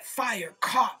again. That fire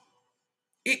caught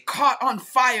on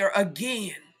fire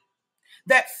again.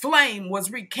 That flame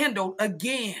was rekindled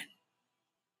again.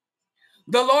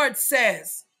 The Lord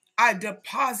says, I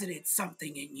deposited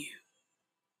something in you,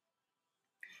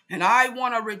 and I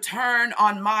want a return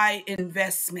on my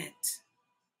investment.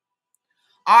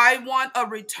 I want a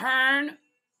return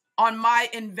on my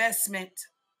investment.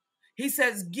 He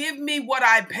says, give me what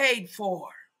I paid for.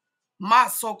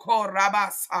 Masoko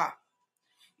rabasa.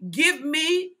 Give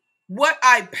me what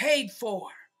I paid for.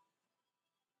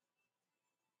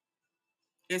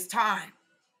 It's time.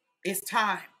 It's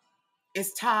time.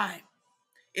 It's time.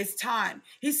 It's time.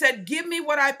 He said, give me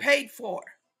what I paid for,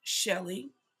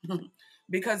 Shelly.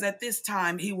 Because at this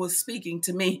time he was speaking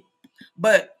to me.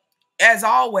 But as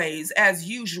always, as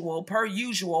usual, per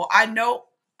usual, I know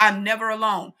I'm never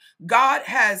alone. God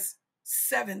has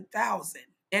 7,000.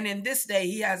 And in this day,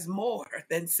 he has more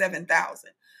than 7,000.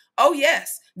 Oh,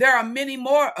 yes, there are many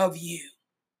more of you.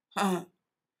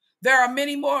 There are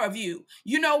many more of you.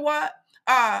 You know what?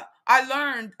 I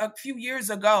learned a few years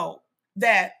ago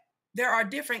that there are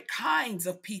different kinds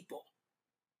of people.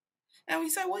 And we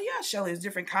say, well, yeah, Shelly, there's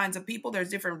different kinds of people. There's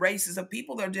different races of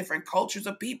people. There are different cultures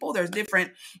of people. There's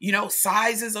different,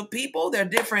 sizes of people. They're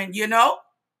different,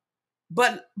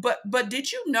 But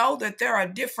did you know that there are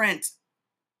different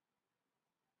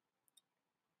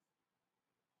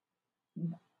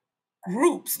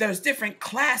groups? There's different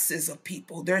classes of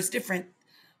people. There's different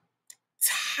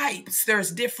types.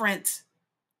 There's different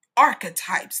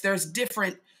archetypes. There's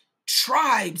different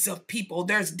tribes of people.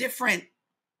 There's different.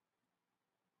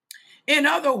 In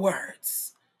other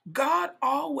words, God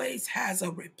always has a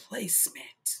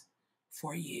replacement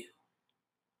for you.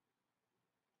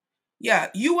 Yeah,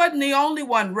 you wasn't the only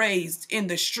one raised in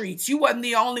the streets. You wasn't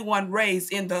the only one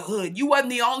raised in the hood. You wasn't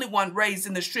the only one raised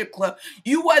in the strip club.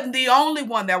 You wasn't the only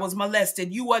one that was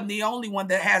molested. You wasn't the only one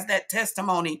that has that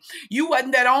testimony. You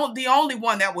wasn't the only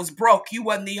one that was broke. You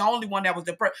wasn't the only one that was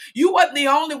depressed. You wasn't the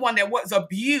only one that was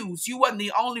abused. You wasn't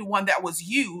the only one that was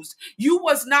used. You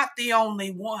was not the only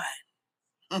one.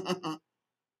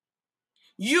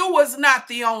 You was not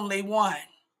the only one.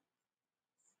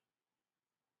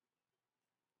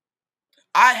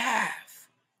 I have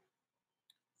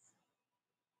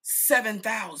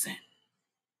 7,000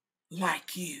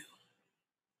 like you.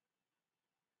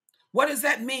 What does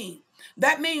that mean?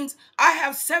 That means I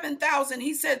have 7,000,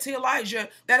 he said to Elijah,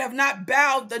 that have not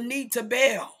bowed the knee to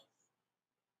Baal.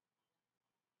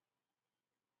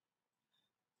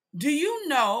 Do you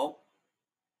know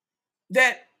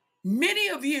that many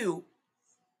of you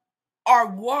are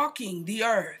walking the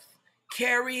earth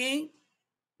carrying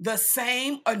the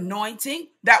same anointing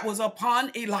that was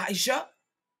upon Elijah?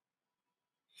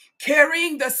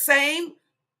 Carrying the same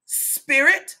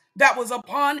spirit that was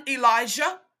upon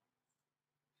Elijah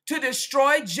to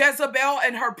destroy Jezebel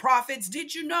and her prophets?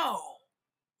 Did you know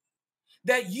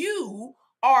that you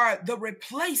are the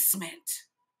replacement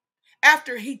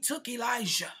after he took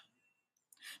Elijah?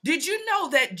 Did you know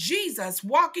that Jesus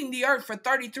walking the earth for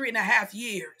 33 and a half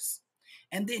years,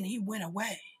 and then he went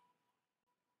away?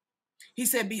 He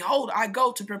said, behold, I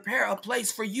go to prepare a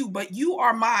place for you, but you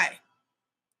are my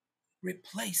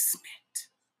replacement.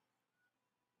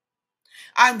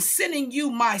 I'm sending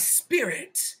you my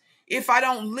spirit. If I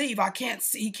don't leave,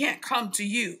 he can't come to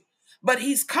you. But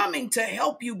he's coming to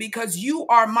help you because you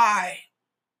are my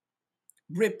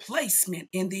replacement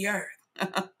in the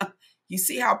earth. You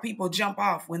see how people jump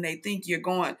off when they think you're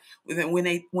going,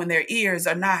 when their ears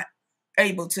are not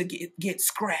able to get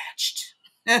scratched.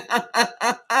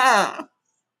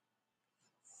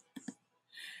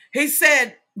 He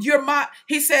said,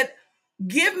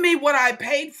 give me what I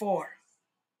paid for.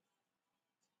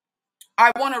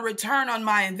 I want a return on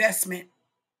my investment.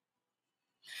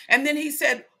 And then he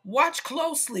said, watch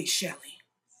closely, Shelly.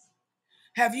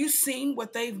 Have you seen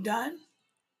what they've done?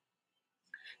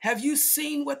 Have you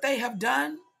seen what they have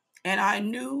done? And I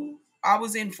knew I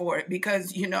was in for it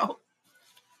because,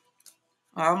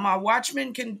 my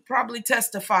watchmen can probably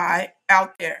testify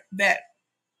out there that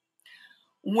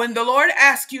when the Lord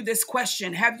asks you this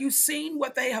question, have you seen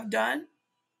what they have done?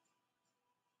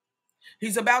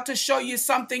 He's about to show you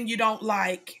something you don't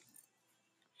like.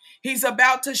 He's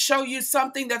about to show you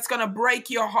something that's going to break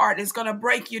your heart. It's going to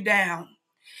break you down.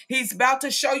 He's about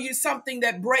to show you something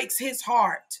that breaks his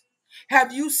heart.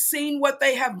 Have you seen what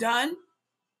they have done?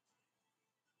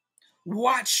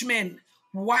 Watchmen,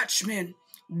 watchmen,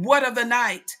 what of the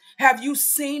night? Have you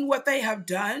seen what they have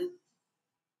done?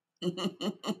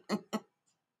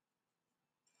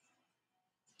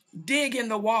 Dig in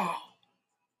the wall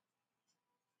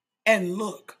and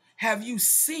look. Have you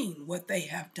seen what they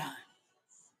have done?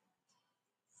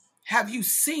 Have you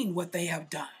seen what they have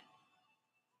done?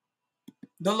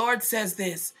 The Lord says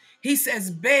this. He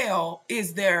says Baal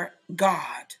is their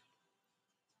God.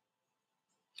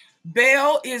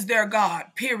 Baal is their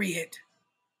God, period.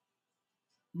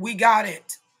 We got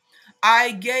it.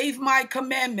 I gave my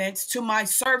commandments to my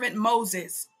servant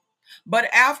Moses, but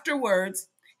afterwards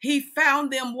he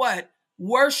found them what?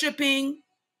 Worshiping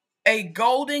a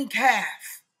golden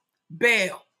calf,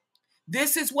 Baal.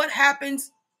 This is what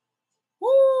happens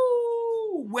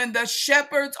when the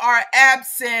shepherds are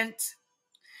absent.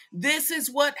 This is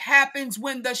what happens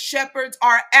when the shepherds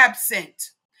are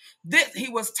absent. He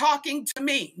was talking to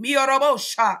me.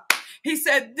 He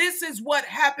said, this is what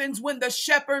happens when the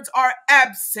shepherds are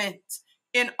absent,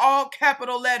 in all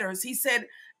capital letters. He said,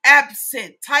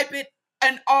 absent. Type it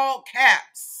in all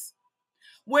caps.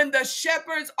 When the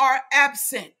shepherds are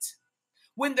absent,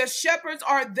 when the shepherds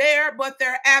are there, but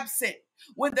they're absent,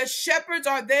 when the shepherds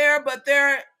are there, but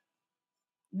they're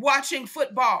watching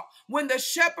football, when the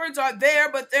shepherds are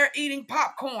there but they're eating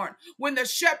popcorn, when the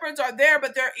shepherds are there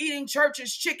but they're eating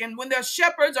church's chicken, when the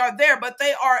shepherds are there but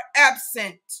they are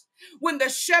absent, when the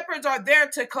shepherds are there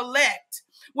to collect,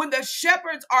 when the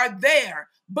shepherds are there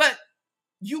but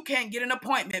you can't get an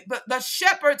appointment, but the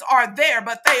shepherds are there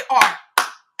but they are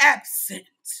absent.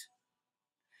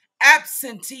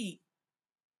 Absentee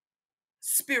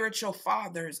spiritual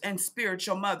fathers and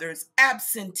spiritual mothers,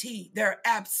 absentee, they're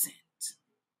absent.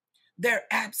 They're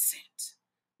absent.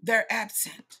 They're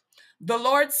absent. The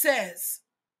Lord says,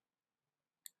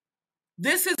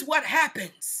 this is what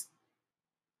happens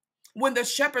when the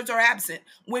shepherds are absent.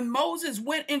 When Moses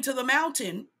went into the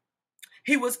mountain,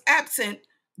 he was absent.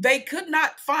 They could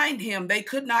not find him. They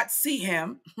could not see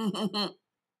him.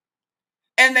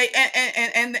 And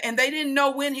they didn't know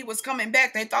when he was coming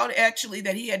back. They thought actually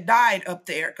that he had died up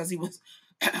there because he was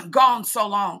gone so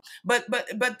long. But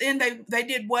then they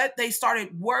did what? They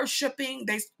started worshiping.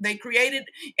 They created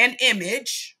an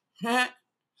image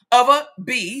of a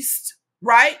beast,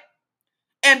 right?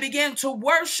 And began to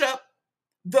worship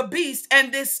the beast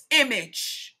and this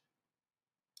image.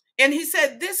 And he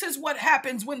said, this is what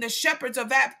happens when the shepherds are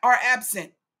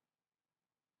absent.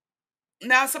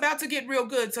 Now it's about to get real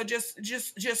good. So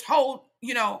just hold,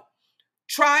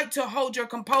 try to hold your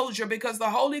composure because the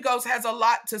Holy Ghost has a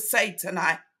lot to say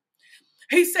tonight.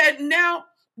 He said, now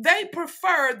they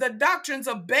prefer the doctrines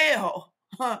of Baal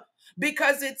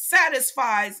because it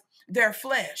satisfies their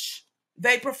flesh.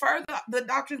 They prefer the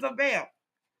doctrines of Baal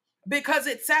because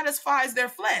it satisfies their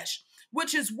flesh,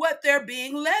 which is what they're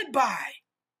being led by.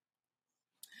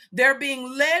 They're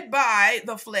being led by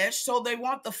the flesh, so they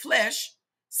want the flesh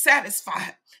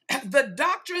satisfied. The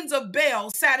doctrines of Baal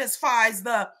satisfies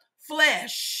the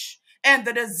flesh and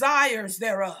the desires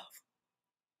thereof.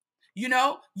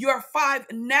 Your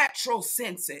 5 natural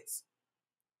senses.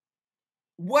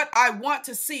 What I want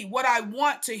to see, what I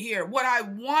want to hear, what I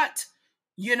want,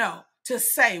 to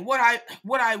say, what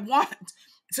I want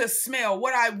to smell,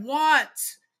 what I want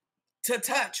to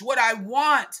touch, what I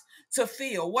want to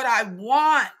feel, what I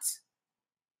want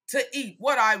to eat,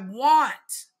 what I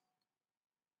want.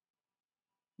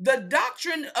 The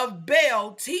doctrine of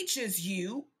Baal teaches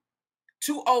you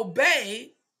to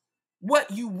obey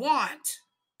what you want,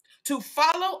 to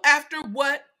follow after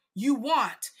what you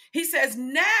want. He says,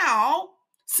 now,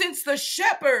 since the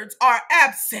shepherds are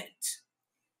absent,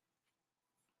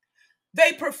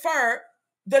 they prefer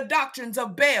the doctrines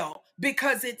of Baal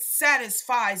because it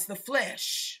satisfies the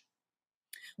flesh,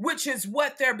 which is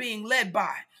what they're being led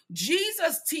by.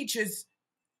 Jesus teaches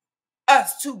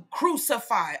us to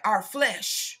crucify our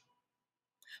flesh.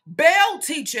 Baal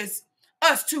teaches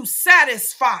us to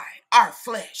satisfy our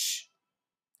flesh.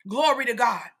 Glory to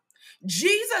God.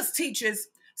 Jesus teaches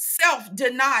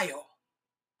self-denial.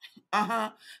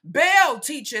 Baal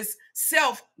teaches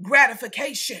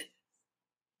self-gratification.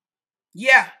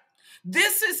 Yeah.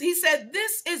 He said,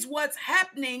 this is what's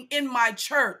happening in my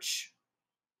church.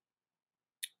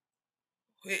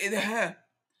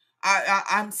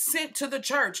 I'm sent to the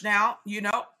church now,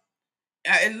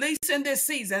 at least in this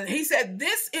season. He said,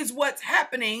 this is what's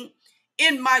happening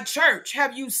in my church.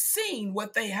 Have you seen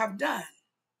what they have done?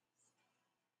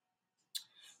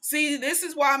 See, this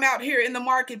is why I'm out here in the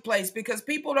marketplace, because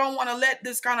people don't want to let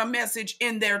this kind of message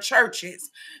in their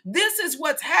churches. This is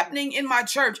what's happening in my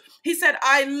church. He said,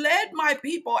 I led my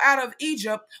people out of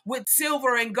Egypt with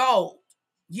silver and gold.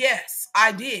 Yes,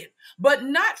 I did, but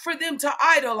not for them to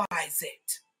idolize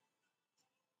it.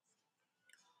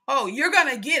 Oh, you're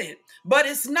going to get it, but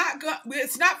it's not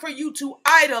for you to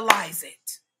idolize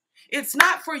it. It's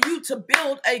not for you to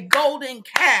build a golden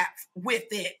calf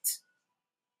with it.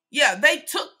 Yeah, they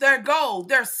took their gold,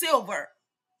 their silver,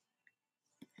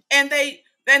 and they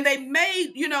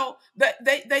made, that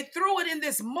they threw it in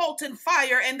this molten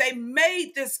fire, and they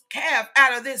made this calf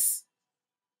out of this.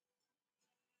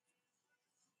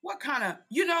 What kind of,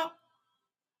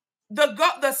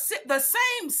 the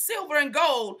same silver and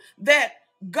gold that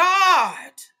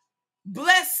God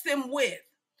blessed them with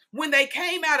when they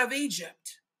came out of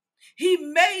Egypt. He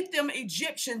made them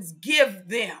Egyptians give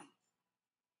them.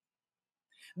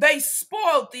 They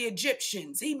spoiled the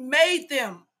Egyptians. He made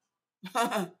them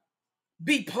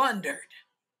be plundered.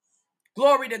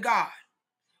 Glory to God.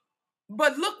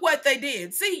 But look what they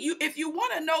did. See, if you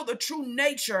want to know the true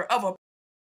nature of a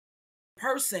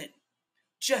person,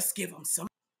 just give them some.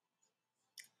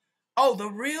 Oh, the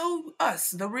real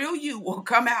us, the real you will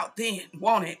come out then,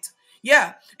 won't it?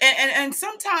 Yeah. And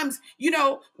sometimes,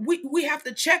 we have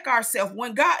to check ourselves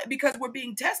when God, because we're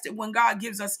being tested when God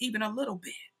gives us even a little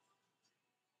bit.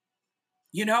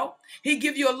 He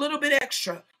give you a little bit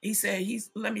extra. He said,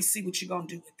 let me see what you're going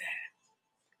to do with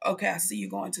that. Okay, I see you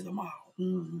going to the mall.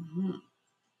 Mm-hmm.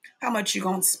 How much you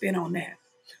going to spend on that?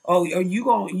 Oh, are you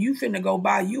finna go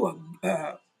buy you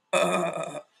a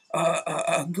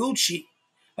Gucci?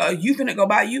 You finna go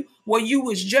buy you? Well, you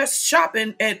was just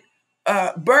shopping at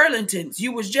Burlington's.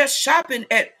 You was just shopping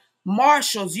at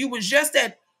Marshall's. You was just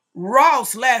at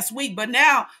Ross last week. But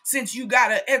now, since you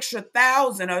got an extra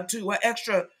 1,000 or two, an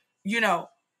extra,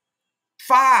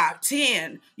 5,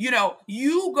 10, you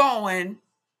going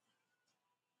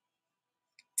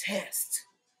test.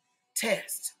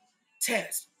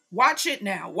 Watch it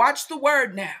now. Watch the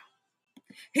word now.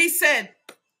 He said,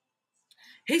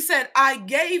 I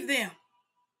gave them.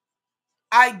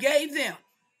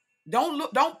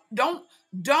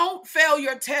 Don't fail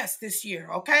your test this year,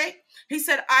 okay? He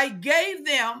said, I gave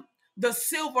them the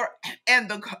silver and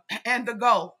the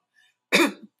gold.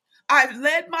 I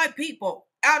led my people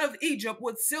out of Egypt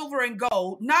with silver and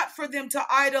gold, not for them to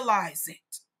idolize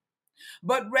it,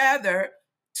 but rather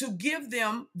to give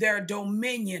them their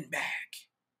dominion back.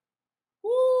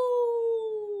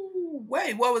 Ooh,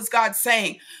 wait, what was God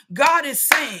saying? God is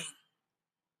saying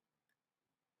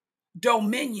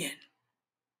dominion.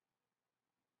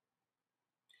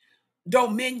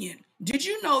 Dominion. Did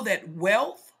you know that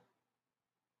wealth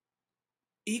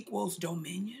equals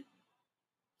dominion?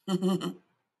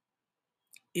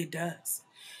 It does.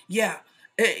 Yeah.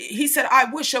 He said, I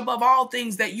wish above all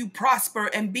things that you prosper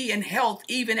and be in health,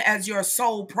 even as your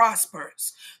soul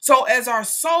prospers. So as our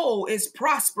soul is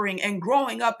prospering and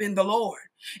growing up in the Lord,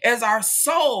 as our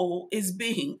soul is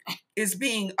being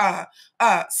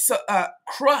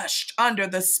crushed under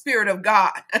the Spirit of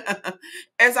God,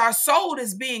 as our soul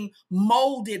is being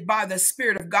molded by the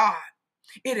Spirit of God,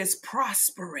 it is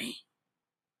prospering.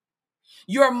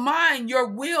 Your mind, your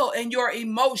will, and your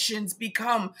emotions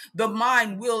become the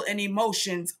mind, will, and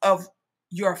emotions of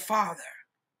your Father.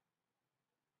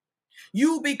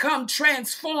 You become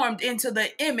transformed into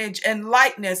the image and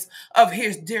likeness of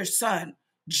his dear Son,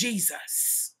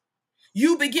 Jesus.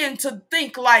 You begin to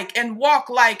think like and walk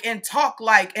like and talk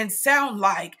like and sound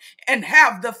like and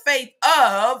have the faith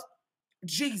of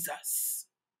Jesus.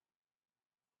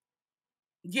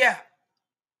 Yeah,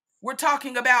 we're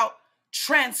talking about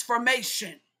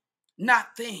transformation.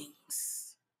 Not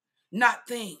things.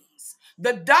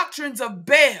 The doctrines of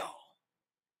Baal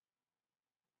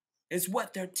is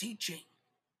what they're teaching.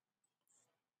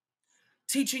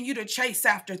 Teaching you to chase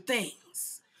after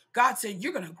things. God said,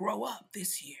 you're going to grow up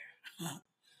this year.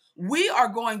 We are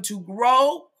going to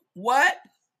grow what?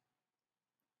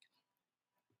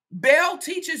 Baal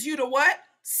teaches you to what?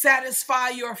 Satisfy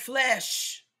your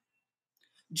flesh.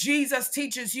 Jesus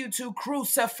teaches you to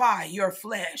crucify your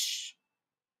flesh.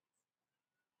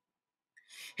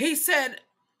 He said,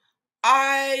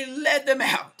 I led them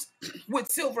out with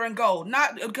silver and gold,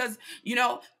 not because,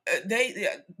 they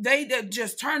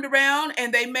just turned around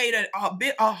and they made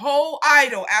a whole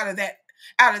idol out of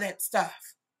that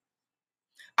stuff.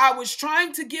 I was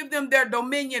trying to give them their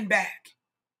dominion back.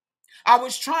 I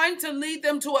was trying to lead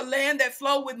them to a land that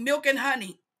flowed with milk and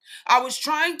honey. I was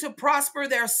trying to prosper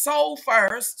their soul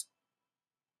first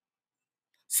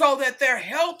so that their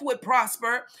health would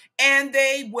prosper and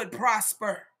they would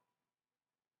prosper.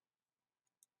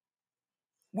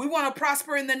 We want to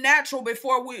prosper in the natural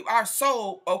before our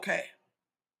soul. Okay.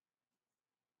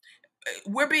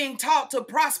 We're being taught to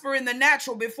prosper in the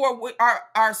natural before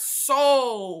our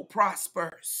soul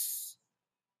prospers.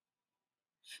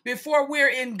 Before we're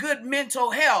in good mental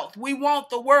health. We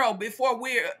want the world before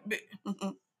we're.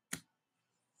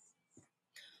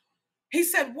 He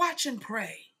said, watch and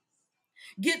pray.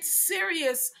 Get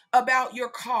serious about your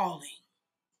calling.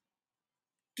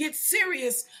 Get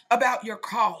serious about your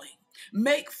calling.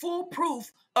 Make full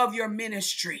proof of your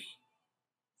ministry.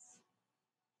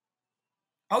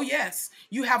 Oh, yes,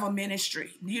 you have a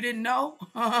ministry. You didn't know?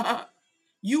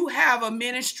 You have a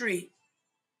ministry.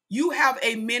 You have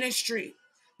a ministry.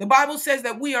 The Bible says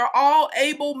that we are all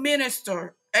able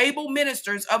ministers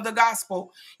of the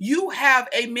gospel. You have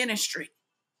a ministry.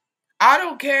 I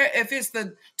don't care if it's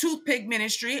the toothpick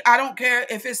ministry. I don't care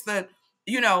if it's the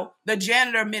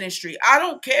janitor ministry. I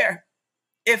don't care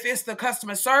if it's the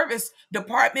customer service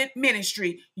department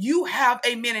ministry. You have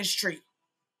a ministry.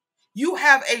 You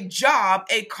have a job,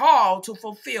 a call to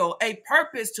fulfill, a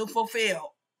purpose to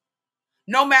fulfill.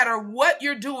 No matter what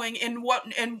you're doing and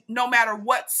no matter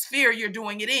what sphere you're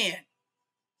doing it in.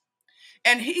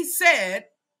 And he said,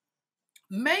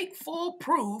 make full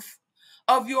proof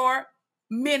of your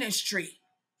ministry.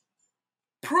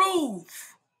 Prove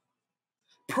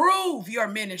your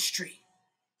ministry,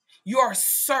 your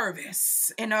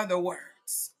service. In other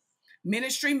words,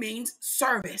 ministry means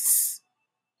service.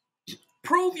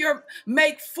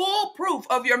 Make full proof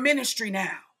of your ministry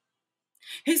now.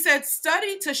 He said,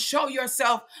 study to show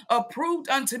yourself approved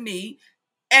unto me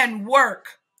and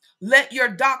work. Let your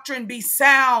doctrine be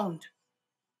sound.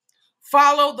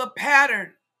 Follow the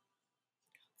pattern.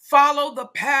 Follow the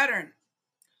pattern.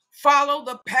 Follow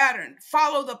the pattern.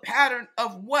 Follow the pattern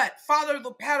of what? Follow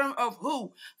the pattern of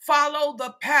who? Follow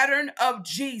the pattern of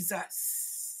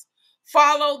Jesus.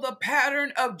 Follow the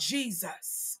pattern of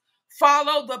Jesus.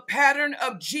 Follow the pattern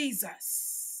of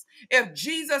Jesus. If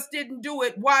Jesus didn't do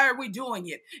it, why are we doing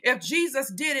it? If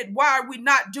Jesus did it, why are we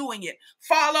not doing it?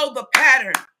 Follow the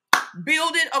pattern.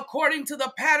 Build it according to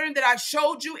the pattern that I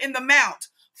showed you in the mount.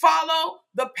 Follow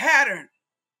the pattern.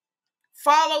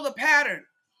 Follow the pattern.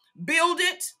 Build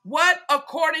it, what?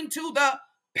 According to the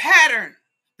pattern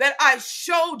that I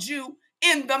showed you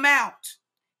in the mount,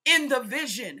 in the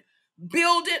vision.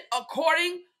 Build it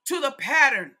according to the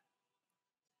pattern.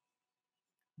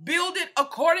 Build it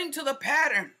according to the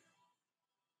pattern.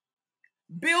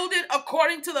 Build it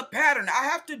according to the pattern. I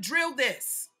have to drill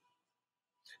this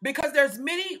because there's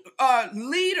many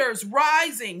leaders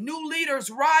rising, new leaders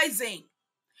rising.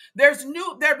 There's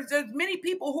many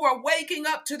people who are waking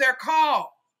up to their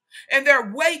call. And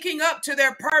they're waking up to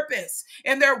their purpose.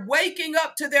 And they're waking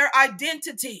up to their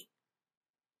identity.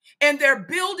 And they're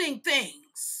building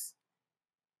things.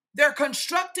 They're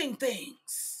constructing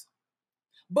things.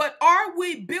 But are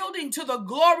we building to the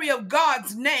glory of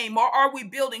God's name, or are we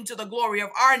building to the glory of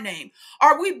our name?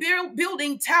 Are we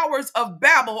building towers of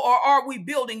Babel, or are we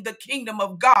building the kingdom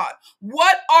of God?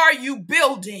 What are you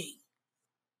building?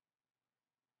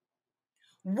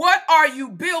 What are you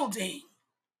building?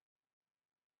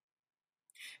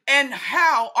 And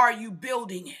how are you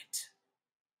building it?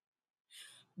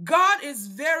 God is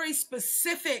very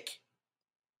specific.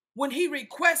 When he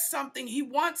requests something, he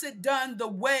wants it done the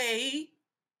way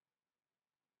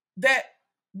that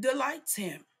delights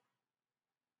him.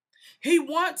 He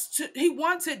wants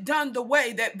it done the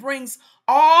way that brings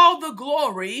all the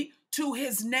glory to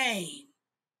his name.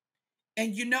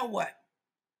 And you know what?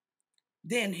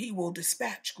 Then he will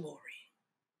dispatch glory.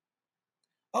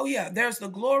 Oh yeah, there's the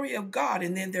glory of God,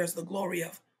 and then there's the glory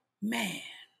of man.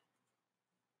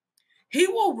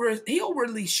 He'll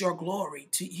release your glory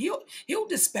to you. He'll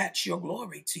dispatch your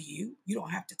glory to you. You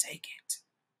don't have to take it.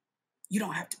 You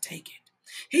don't have to take it.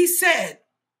 He said,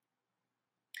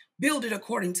 build it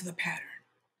according to the pattern.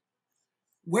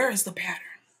 Where is the pattern?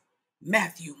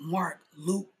 Matthew, Mark,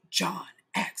 Luke, John,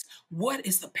 Acts. What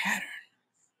is the pattern?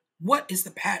 What is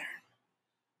the pattern?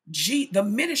 The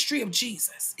ministry of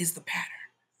Jesus is the pattern.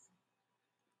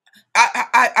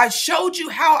 I showed you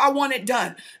how I want it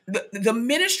done. The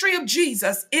ministry of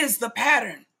Jesus is the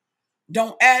pattern.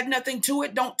 Don't add nothing to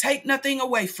it. Don't take nothing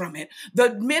away from it.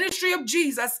 The ministry of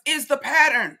Jesus is the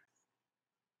pattern.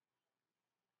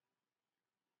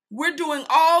 We're doing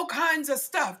all kinds of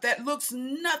stuff that looks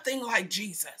nothing like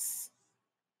Jesus.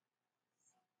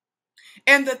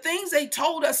 And the things he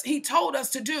told us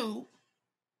to do,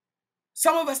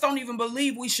 some of us don't even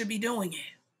believe we should be doing it.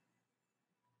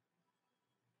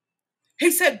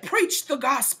 He said, preach the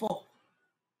gospel.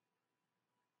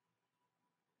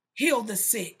 Heal the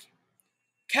sick.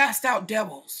 Cast out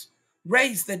devils.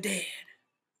 Raise the dead.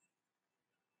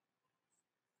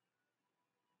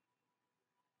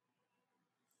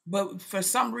 But for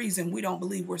some reason, we don't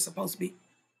believe we're supposed to be.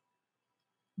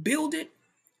 Build it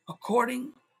according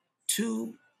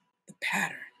to the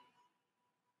pattern.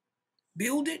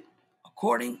 Build it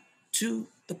according to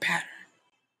the pattern.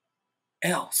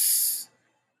 Else.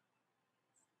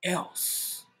 I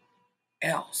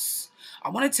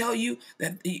want to tell you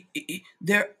that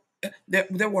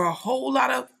there were a whole lot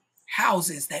of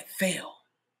houses that fell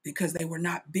because they were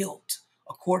not built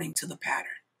according to the pattern.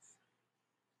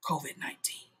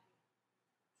 COVID-19.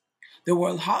 There were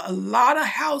a lot of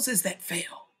houses that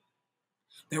fell.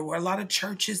 There were a lot of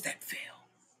churches that fell.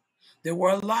 There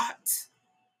were a lot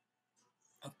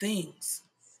of things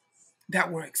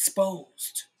that were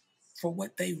exposed for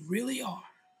what they really are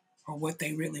or what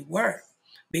they really were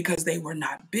because they were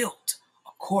not built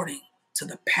according to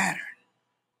the pattern.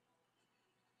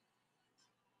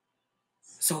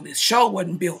 So this show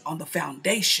wasn't built on the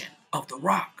foundation of the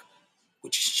rock,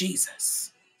 which is Jesus.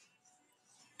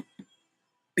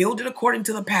 Build it according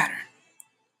to the pattern.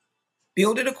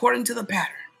 Build it according to the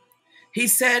pattern. He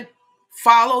said,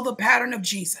 follow the pattern of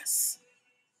Jesus.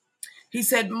 He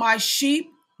said, my sheep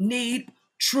need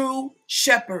true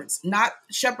shepherds, not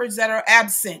shepherds that are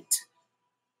absent.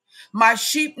 My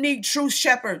sheep need true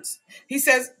shepherds. He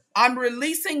says, I'm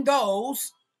releasing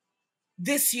those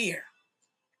this year.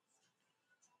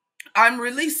 I'm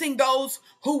releasing those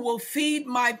who will feed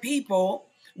my people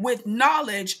with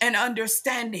knowledge and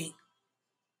understanding.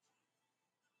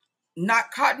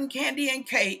 Not cotton candy and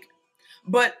cake,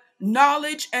 but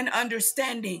knowledge and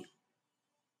understanding.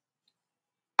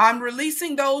 I'm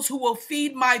releasing those who will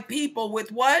feed my people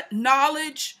with what?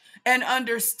 Knowledge and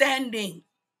understanding.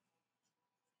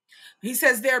 He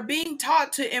says they're being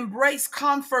taught to embrace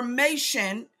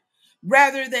confirmation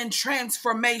rather than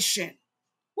transformation.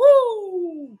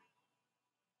 Woo!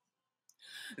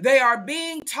 They are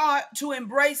being taught to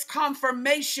embrace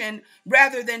confirmation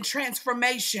rather than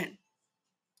transformation.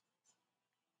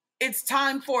 It's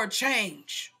time for a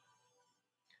change.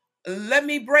 Let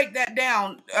me break that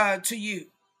down to you.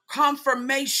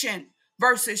 Confirmation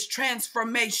versus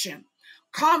transformation.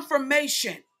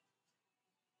 Confirmation.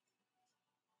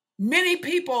 Many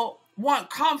people want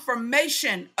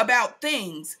confirmation about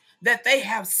things that they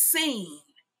have seen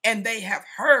and they have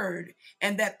heard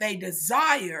and that they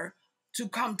desire to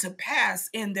come to pass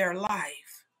in their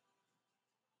life.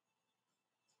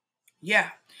 Yeah.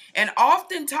 And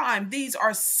oftentimes these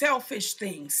are selfish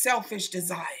things, selfish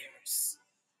desires.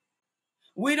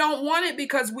 We don't want it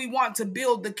because we want to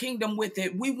build the kingdom with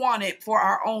it. We want it for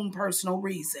our own personal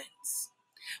reasons.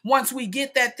 Once we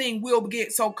get that thing, we'll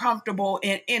get so comfortable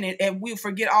in it and we'll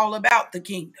forget all about the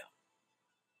kingdom.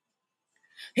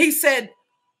 He said,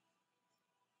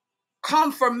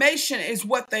 confirmation is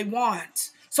what they want.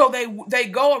 So they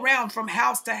go around from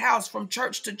house to house, from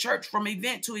church to church, from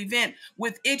event to event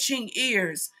with itching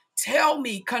ears. Tell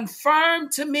me, confirm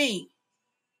to me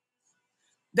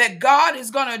that God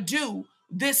is going to do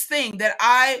this thing that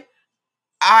I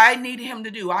need him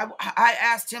to do. I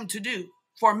asked him to do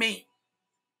for me.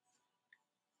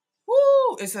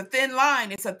 Woo, it's a thin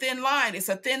line. It's a thin line. It's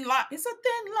a thin line. It's a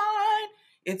thin line.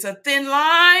 It's a thin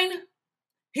line.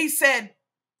 He said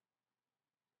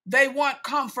they want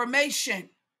confirmation.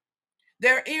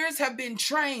 Their ears have been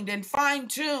trained and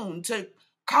fine-tuned to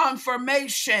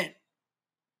confirmation.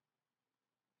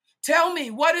 Tell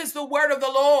me, what is the word of the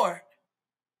Lord?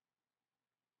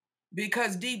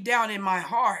 Because deep down in my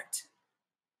heart,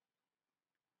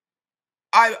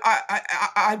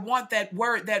 I want that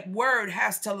word. That word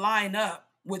has to line up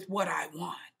with what I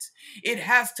want. It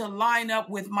has to line up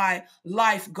with my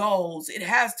life goals. It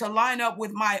has to line up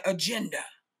with my agenda,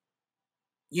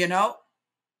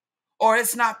 or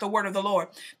it's not the word of the Lord.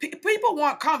 People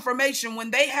want confirmation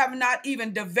when they have not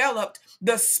even developed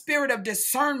the spirit of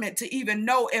discernment to even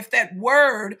know if that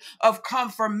word of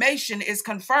confirmation is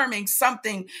confirming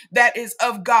something that is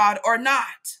of God or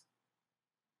not.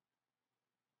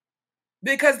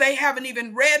 Because they haven't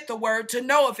even read the word to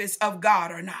know if it's of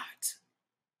God or not.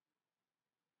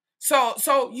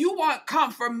 So you want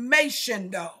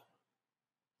confirmation though.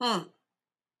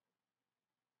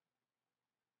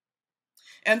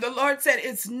 And the Lord said,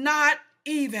 it's not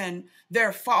even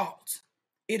their fault.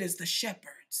 It is the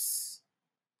shepherds.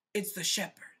 It's the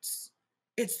shepherds.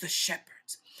 It's the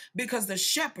shepherds. Because the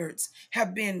shepherds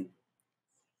have been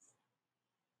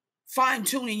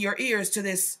fine-tuning your ears to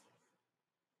this.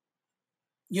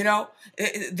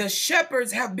 The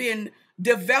shepherds have been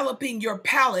developing your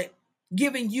palate,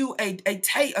 giving you a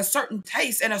certain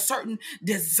taste and a certain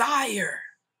desire.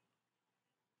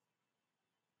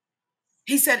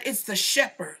 He said, it's the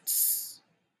shepherds.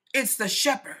 It's the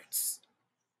shepherds.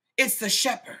 It's the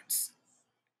shepherds.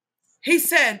 He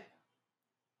said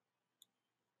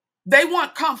they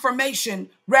want confirmation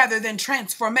rather than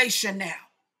transformation now.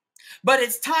 But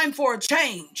it's time for a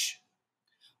change.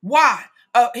 Why?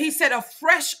 He said a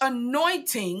fresh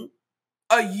anointing,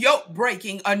 a yoke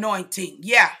breaking anointing.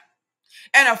 Yeah.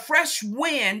 And a fresh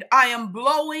wind I am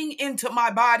blowing into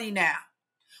my body now.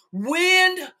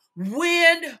 Wind,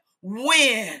 wind,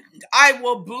 wind. I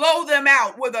will blow them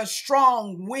out with a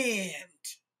strong wind.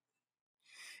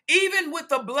 Even with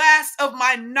the blast of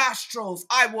my nostrils,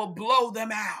 I will blow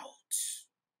them out.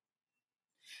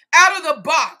 Out of the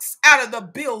box, out of the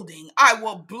building, I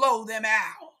will blow them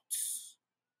out.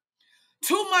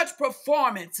 Too much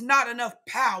performance, not enough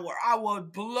power, I will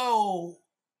blow.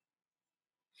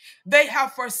 They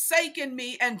have forsaken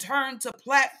me and turned to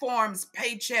platforms,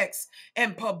 paychecks,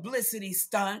 and publicity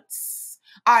stunts.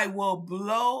 I will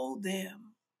blow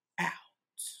them out.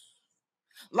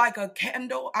 Like a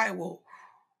candle, I will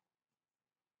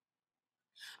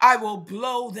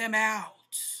blow them out.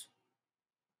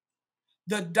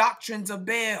 The doctrines of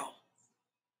Baal,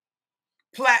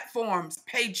 platforms,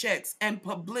 paychecks, and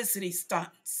publicity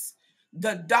stunts.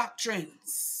 The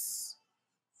doctrines.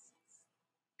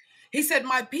 He said,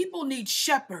 my people need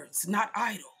shepherds, not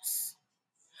idols.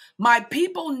 My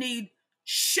people need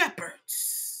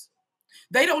shepherds.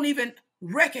 They don't even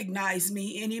recognize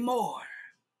me anymore.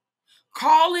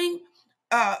 Calling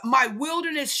my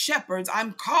wilderness shepherds.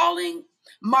 I'm calling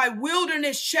my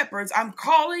wilderness shepherds. I'm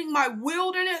calling my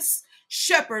wilderness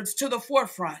shepherds to the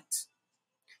forefront.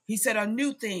 He said, a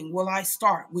new thing will I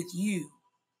start with you.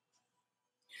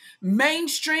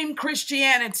 Mainstream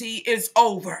Christianity is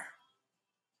over.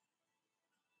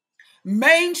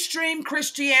 Mainstream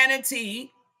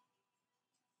Christianity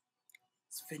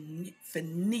is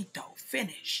finito,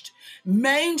 finished.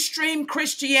 Mainstream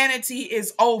Christianity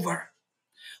is over.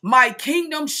 My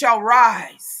kingdom shall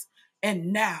rise,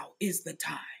 and now is the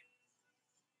time.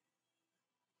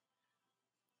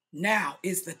 Now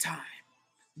is the time.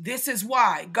 This is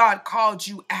why God called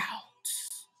you out.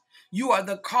 You are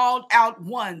the called out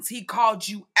ones. He called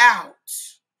you out.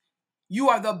 You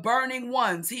are the burning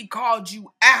ones. He called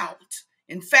you out.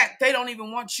 In fact, they don't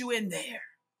even want you in there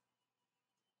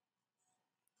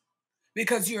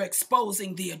because you're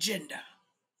exposing the agenda.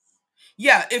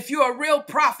 Yeah, if you're a real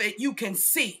prophet, you can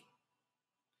see.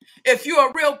 If you're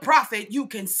a real prophet, you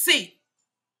can see.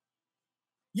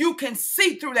 You can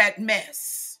see through that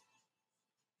mess.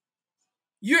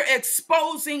 You're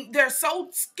exposing, they're so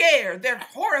scared, they're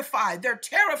horrified, they're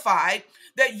terrified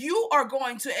that you are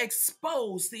going to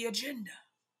expose the agenda.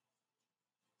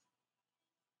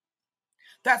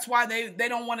 That's why they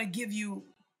don't want to give you,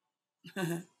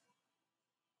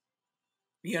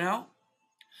 you know,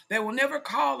 they will never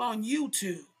call on you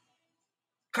to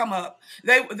come up.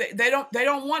 They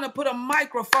don't want to put a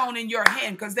microphone in your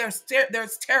hand because they're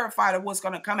terrified of what's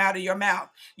going to come out of your mouth.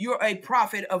 You're a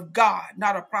prophet of God,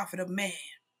 not a prophet of man.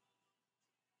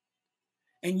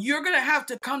 And you're going to have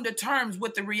to come to terms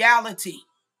with the reality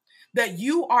that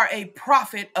you are a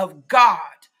prophet of God,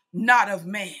 not of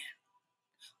man.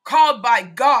 Called by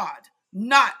God,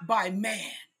 not by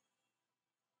man.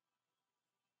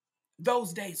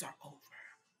 Those days are over.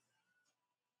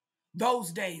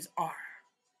 Those days are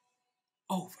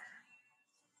over.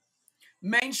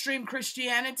 Mainstream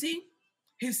Christianity,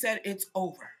 he said it's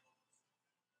over.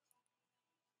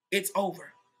 It's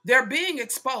over. They're being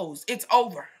exposed. It's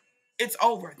over. It's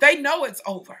over. They know it's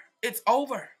over. It's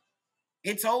over.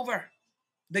 It's over.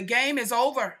 The game is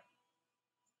over.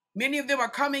 Many of them are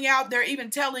coming out. They're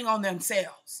even telling on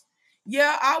themselves.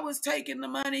 Yeah, I was taking the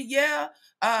money. Yeah,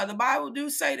 the Bible do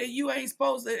say that you ain't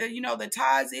supposed to, the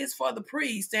tithes is for the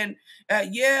priest. And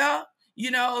yeah,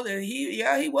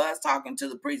 he was talking to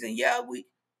the priest. And yeah,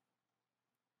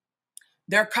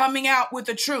 they're coming out with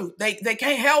the truth. They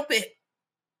can't help it.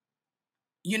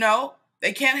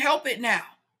 They can't help it now.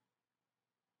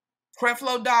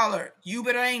 Creflo Dollar,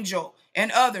 Hubert Angel,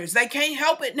 and others, they can't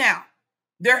help it now.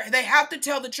 They have to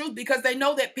tell the truth because they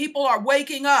know that people are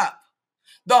waking up.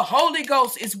 The Holy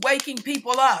Ghost is waking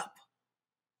people up.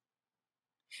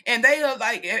 And they are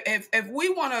like, if we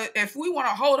want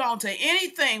to hold on to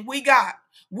anything we got,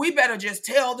 we better just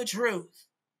tell the truth.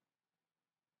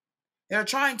 They're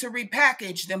trying to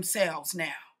repackage themselves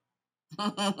now.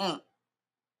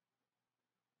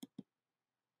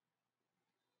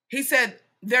 He said,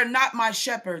 they're not my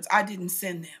shepherds. I didn't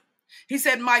send them. He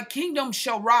said, my kingdom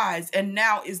shall rise, and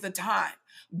now is the time.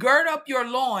 Gird up your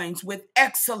loins with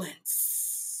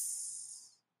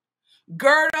excellence.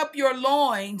 Gird up your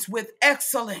loins with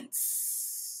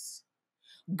excellence.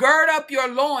 Gird up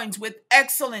your loins with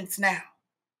excellence now.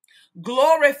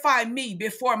 Glorify me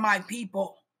before my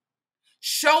people.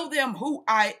 Show them who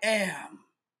I am.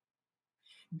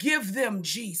 Give them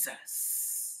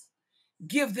Jesus.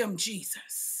 Give them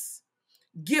Jesus.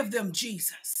 Give them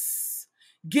Jesus.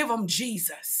 Give them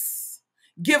Jesus.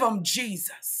 Give them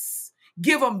Jesus.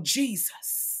 Give them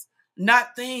Jesus.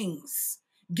 Not things.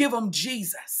 Give them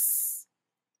Jesus.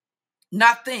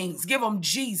 Not things. Give them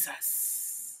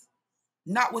Jesus.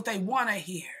 Not what they want to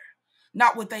hear.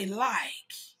 Not what they like.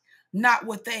 Not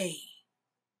what they.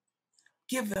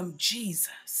 Give them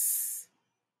Jesus.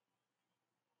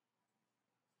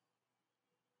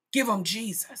 Give them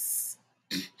Jesus.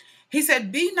 He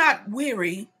said, be not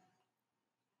weary.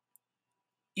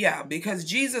 Yeah, because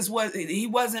Jesus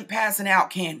wasn't passing out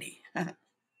candy.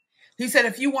 He said,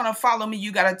 if you want to follow me,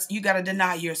 you gotta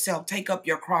deny yourself. Take up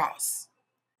your cross.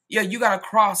 Yeah, you got a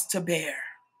cross to bear.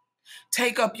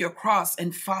 Take up your cross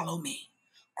and follow me.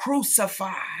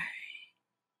 Crucify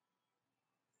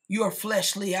your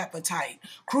fleshly appetite.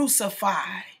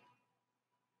 Crucify.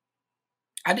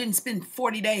 I didn't spend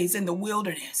 40 days in the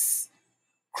wilderness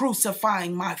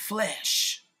crucifying my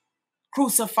flesh,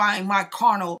 crucifying my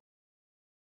carnal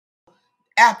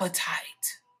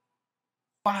appetite,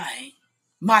 crucifying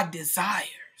my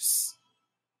desires,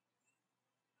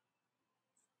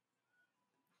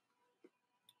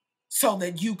 so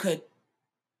that you could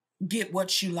get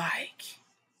what you like.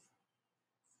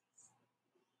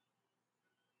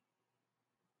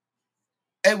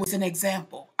 It was an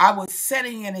example. I was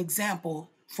setting an example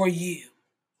for you.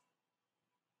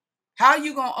 How are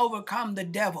you going to overcome the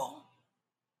devil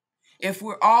if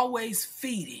we're always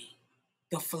feeding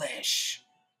the flesh?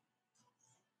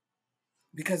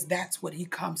 Because that's what he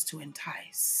comes to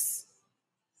entice.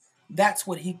 That's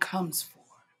what he comes for.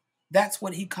 That's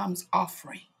what he comes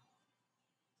offering.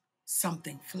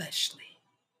 Something fleshly.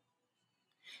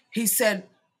 He said,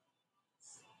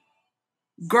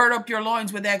 gird up your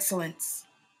loins with excellence.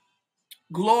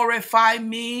 Glorify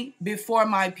me before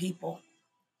my people.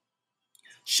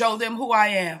 Show them who I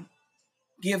am.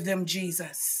 Give them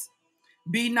Jesus.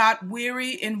 Be not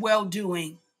weary in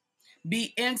well-doing.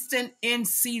 Be instant in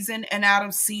season and out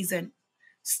of season.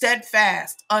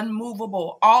 Steadfast,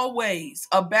 unmovable, always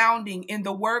abounding in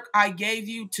the work I gave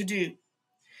you to do.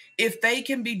 If they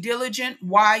can be diligent,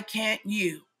 why can't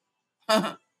you?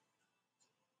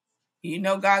 You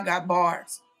know God got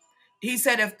bars. He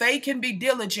said, if they can be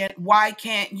diligent, why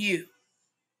can't you?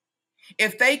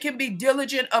 If they can be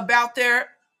diligent about their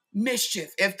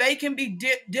mischief, if they can be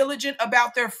diligent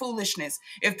about their foolishness,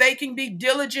 if they can be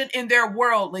diligent in their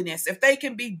worldliness, if they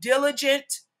can be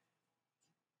diligent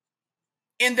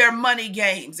in their money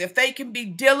games, if they can be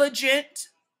diligent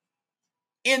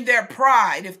in their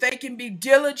pride, if they can be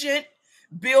diligent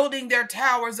building their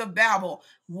towers of Babel,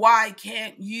 why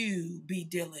can't you be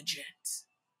diligent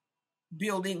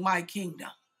building my kingdom?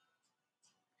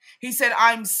 He said,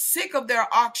 I'm sick of their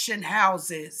auction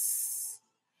houses.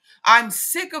 I'm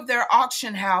sick of their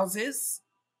auction houses.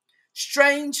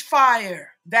 Strange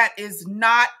fire, that is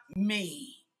not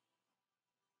me.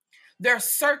 Their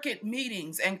circuit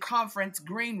meetings and conference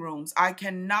green rooms I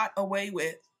cannot away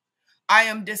with. I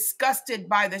am disgusted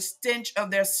by the stench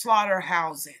of their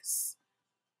slaughterhouses,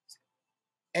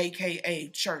 aka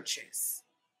churches.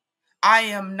 I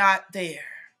am not there.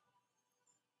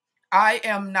 I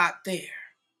am not there.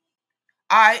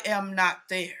 I am not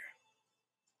there.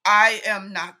 I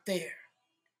am not there.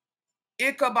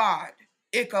 Ichabod,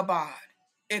 Ichabod,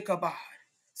 Ichabod.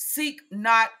 Seek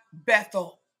not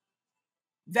Bethel.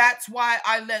 That's why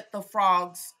I let the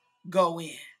frogs go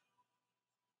in.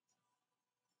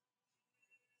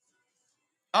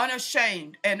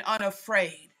 Unashamed and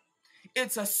unafraid.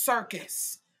 It's a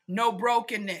circus. No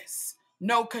brokenness,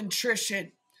 no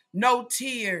contrition, no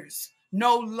tears,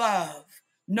 no love,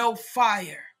 no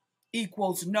fire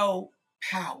equals no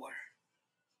power.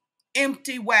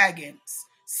 Empty wagons,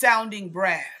 sounding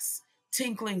brass,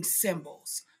 tinkling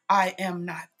cymbals. I am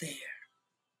not there.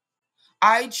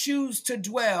 I choose to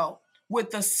dwell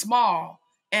with the small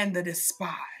and the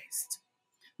despised.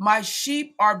 My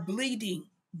sheep are bleating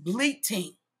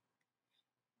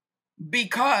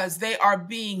because they are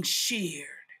being sheared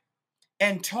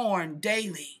and torn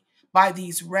daily by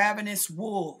these ravenous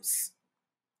wolves.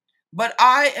 But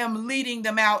I am leading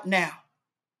them out now.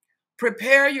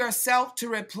 Prepare yourself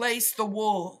to replace the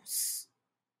wolves.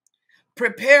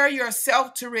 Prepare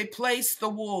yourself to replace the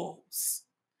wolves.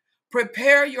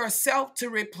 Prepare yourself to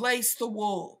replace the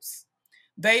wolves.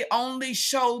 They only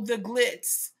show the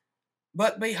glitz,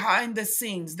 but behind the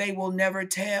scenes they will never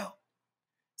tell.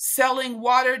 Selling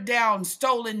watered down,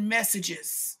 stolen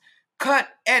messages. Cut,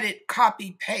 edit,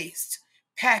 copy, paste.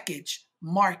 Package,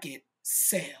 market,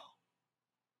 sell.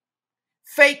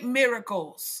 Fake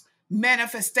miracles,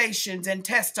 manifestations, and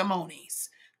testimonies.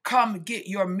 Come get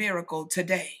your miracle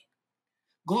today.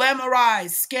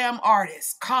 Glamorized scam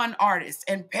artists, con artists,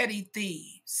 and petty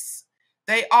thieves,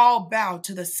 they all bow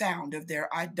to the sound of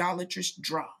their idolatrous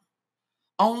drum,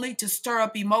 only to stir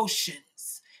up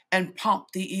emotions and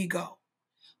pump the ego.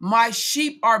 My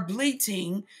sheep are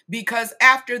bleating because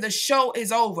after the show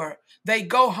is over, they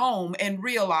go home and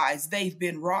realize they've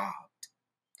been robbed.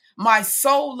 My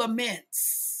soul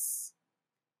laments,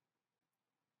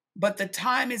 but the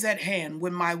time is at hand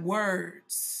when my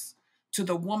words to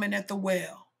the woman at the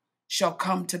well shall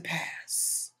come to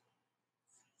pass.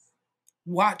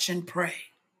 Watch and pray,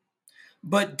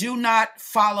 but do not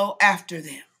follow after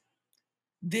them.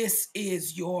 This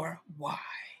is your why.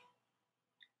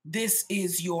 This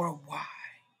is your why.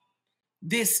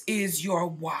 This is your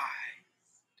why.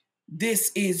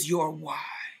 This is your why.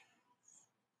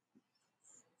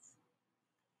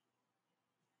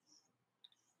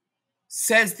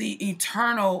 Says the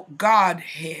eternal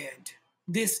Godhead.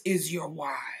 This is your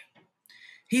why.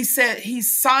 He said he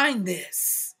signed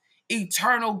this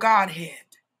eternal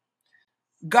Godhead.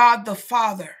 God the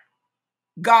Father,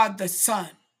 God the Son,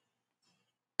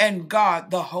 and God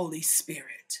the Holy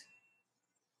Spirit.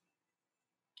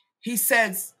 He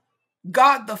says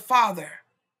God the Father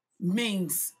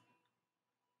means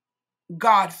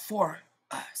God for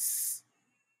us,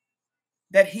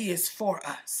 that he is for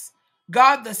us.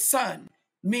 God the Son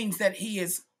means that he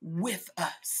is with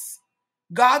us.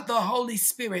 God the Holy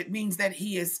Spirit means that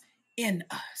he is in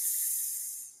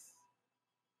us.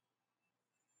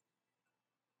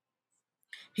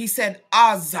 He said,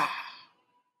 Azah,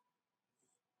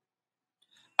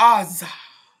 Azah,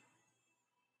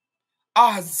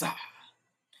 Azah.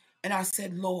 And I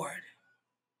said, Lord,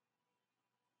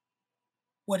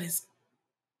 what is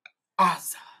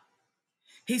Azah?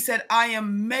 He said, I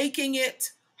am making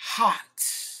it hot.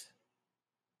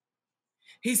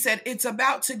 He said, it's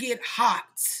about to get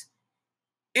hot.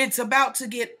 It's about to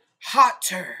get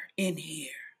hotter in here.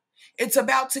 It's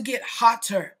about to get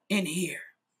hotter in here.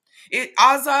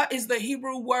 Azah is the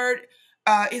Hebrew word,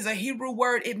 is a Hebrew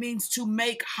word. It means to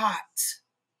make hot,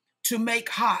 to make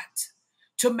hot,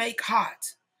 to make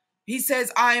hot. He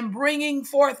says, I am bringing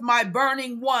forth my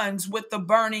burning ones with the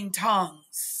burning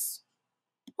tongues.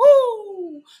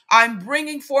 Woo! I'm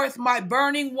bringing forth my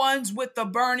burning ones with the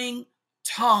burning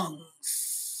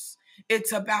tongues.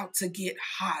 It's about to get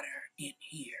hotter in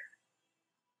here.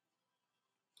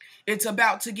 It's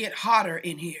about to get hotter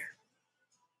in here.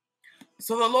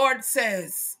 So the Lord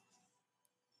says,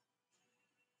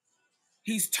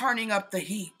 he's turning up the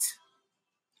heat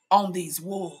on these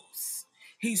wolves.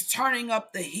 He's turning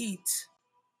up the heat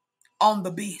on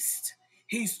the beast.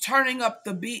 He's turning up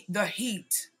the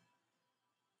heat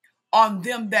on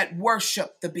them that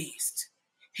worship the beast.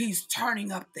 He's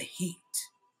turning up the heat.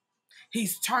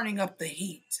 He's turning up the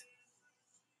heat.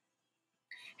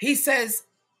 He says,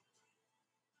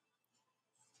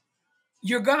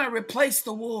 you're going to replace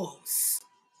the wolves.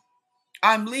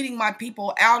 I'm leading my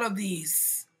people out of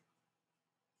these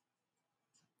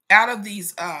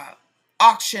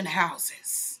auction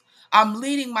houses. I'm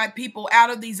leading my people out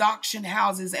of these auction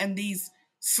houses and these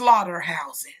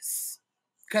slaughterhouses,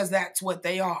 because that's what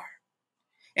they are.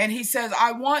 And he says,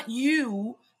 I want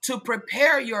you to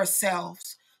prepare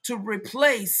yourselves to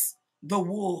replace the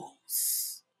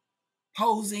wolves,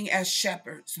 posing as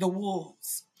shepherds, the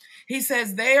wolves. He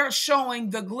says they are showing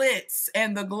the glitz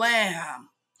and the glam,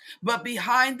 but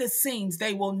behind the scenes,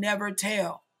 they will never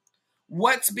tell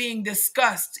what's being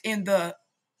discussed in the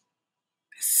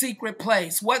secret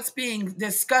place, what's being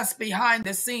discussed behind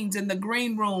the scenes in the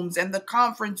green rooms and the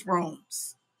conference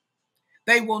rooms.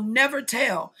 They will never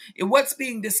tell what's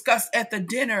being discussed at the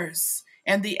dinners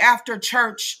and the after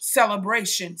church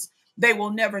celebrations. They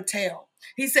will never tell.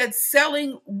 He said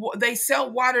they sell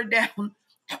watered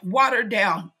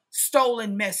down,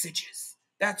 stolen messages.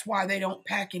 That's why they don't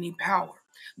pack any power.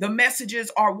 The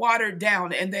messages are watered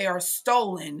down and they are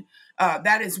stolen.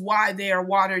 That is why they are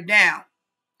watered down.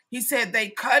 He said they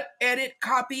cut, edit,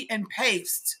 copy, and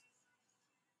paste.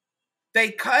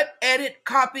 They cut, edit,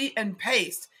 copy, and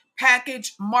paste.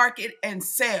 Package, market, and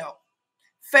sell.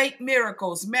 Fake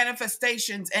miracles,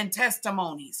 manifestations, and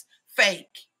testimonies.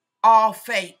 Fake. All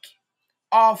fake.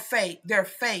 All fake. They're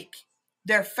fake.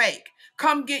 They're fake.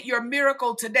 Come get your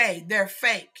miracle today. They're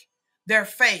fake. They're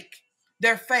fake.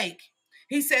 They're fake.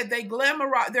 He said they're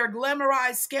glamorized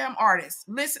scam artists.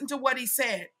 Listen to what he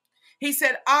said. He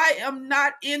said, I am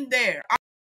not in there.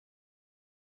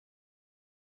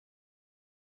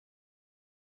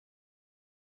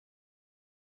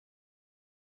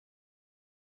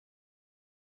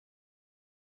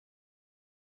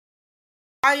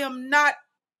 I am not,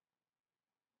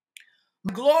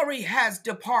 glory has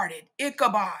departed.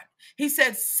 Ichabod. He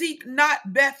said, seek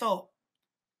not Bethel.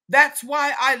 That's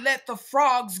why I let the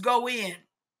frogs go in.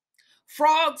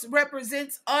 Frogs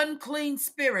represents unclean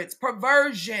spirits,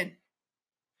 perversion.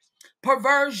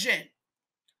 Perversion.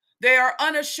 They are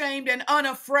unashamed and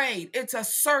unafraid. It's a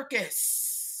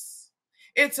circus.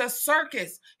 It's a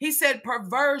circus. He said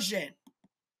perversion.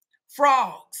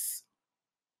 Frogs.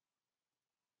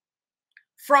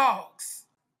 Frogs.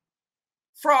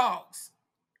 Frogs.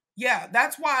 Yeah,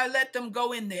 that's why I let them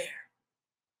go in there.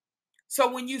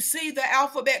 So when you see the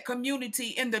alphabet community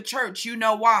in the church, you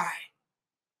know why.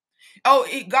 Oh,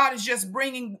 God is just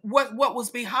bringing what was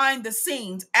behind the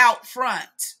scenes out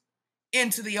front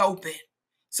into the open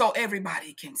so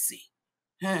everybody can see.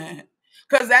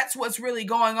 Because that's what's really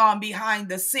going on behind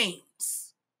the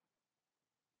scenes.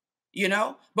 You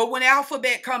know? But when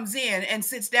alphabet comes in and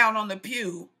sits down on the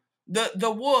pew,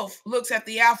 the wolf looks at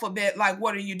the alphabet like,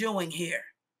 what are you doing here?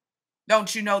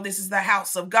 Don't you know this is the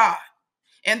house of God?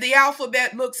 And the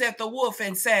alphabet looks at the wolf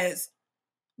and says,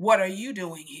 what are you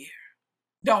doing here?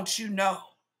 Don't you know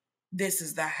this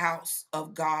is the house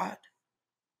of God?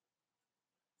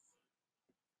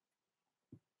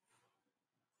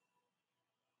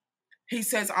 He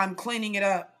says, I'm cleaning it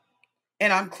up,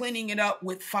 and I'm cleaning it up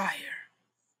with fire.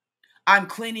 I'm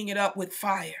cleaning it up with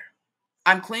fire.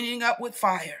 I'm cleaning up with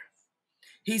fire.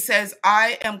 He says,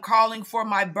 I am calling for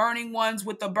my burning ones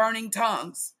with the burning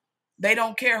tongues. They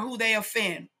don't care who they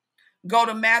offend. Go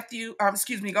to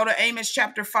go to Amos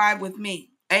chapter 5 with me.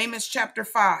 Amos chapter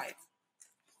 5.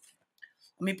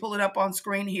 Let me pull it up on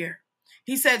screen here.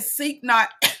 He said, seek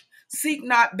not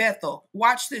Bethel.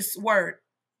 Watch this word.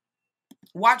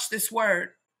 Watch this word.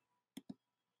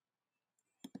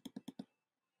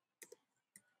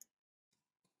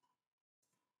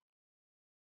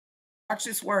 Watch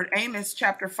this word. Amos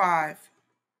chapter 5.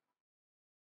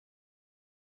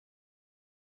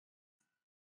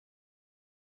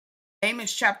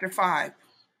 Amos chapter 5.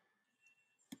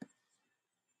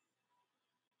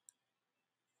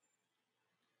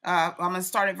 I'm going to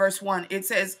start at verse 1. It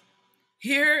says,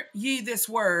 hear ye this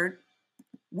word,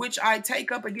 which I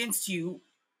take up against you,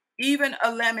 even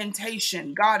a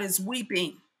lamentation. God is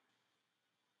weeping.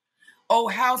 O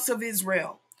house of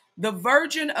Israel, the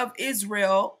virgin of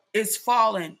Israel is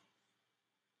fallen.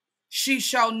 She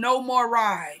shall no more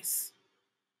rise.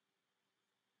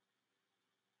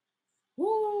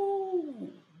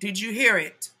 Woo! Did you hear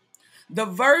it? The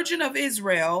virgin of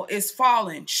Israel is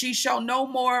fallen. She shall no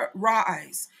more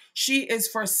rise. She is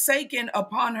forsaken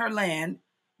upon her land.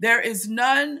 There is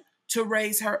none to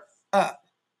raise her up.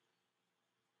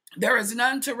 There is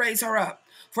none to raise her up.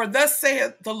 For thus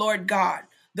saith the Lord God,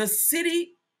 the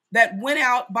city that went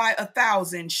out by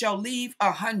 1,000 shall leave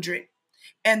 100,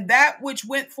 and that which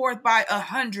went forth by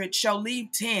 100 shall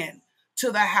leave 10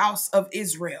 to the house of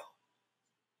Israel.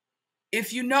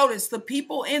 If you notice, the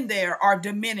people in there are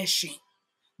diminishing.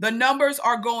 The numbers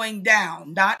are going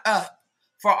down, not up,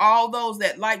 for all those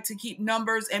that like to keep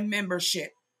numbers and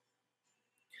membership.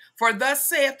 For thus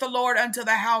saith the Lord unto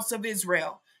the house of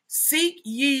Israel, seek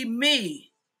ye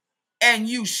me, and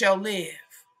you shall live.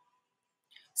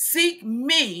 Seek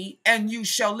me, and you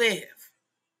shall live.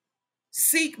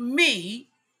 Seek me,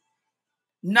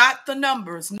 not the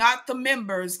numbers, not the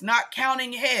members, not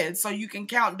counting heads so you can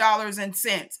count dollars and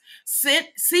cents.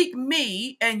 Seek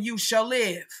me, and you shall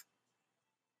live.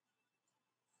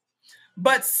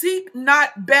 But seek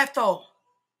not Bethel,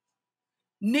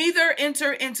 neither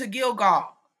enter into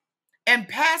Gilgal, and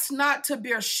pass not to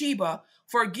Beersheba,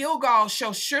 for Gilgal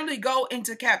shall surely go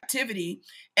into captivity,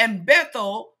 and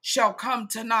Bethel shall come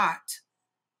to naught.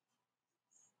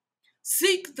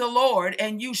 Seek the Lord,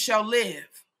 and you shall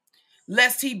live,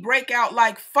 lest he break out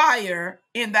like fire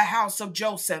in the house of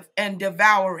Joseph and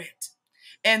devour it,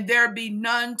 and there be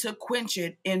none to quench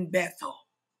it in Bethel.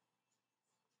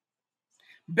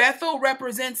 Bethel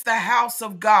represents the house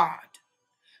of God.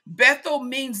 Bethel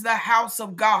means the house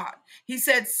of God. He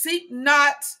said, seek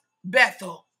not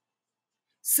Bethel,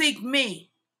 seek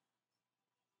me,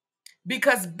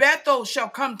 because Bethel shall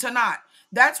come to naught.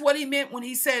 That's what he meant when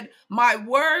he said, my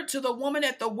word to the woman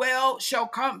at the well shall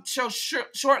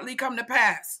shortly come to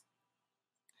pass.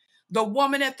 The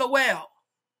woman at the well.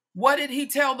 What did he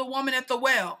tell the woman at the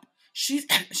well? She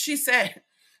said,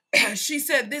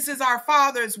 this is our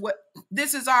father's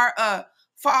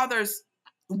father's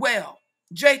well,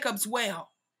 Jacob's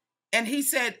well. And he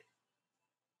said,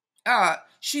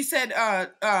 she said,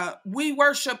 we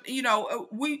worship,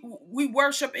 we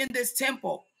worship in this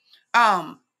temple.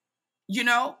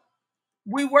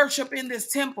 We worship in this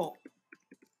temple.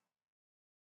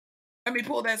 Let me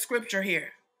pull that scripture here.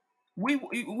 We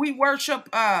worship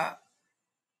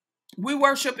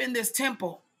in this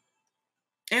temple,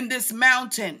 in this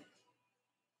mountain.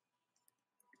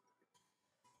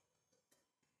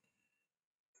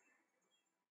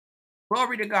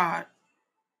 Glory to God.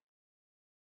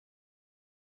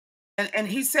 And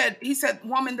he said,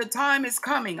 woman, the time is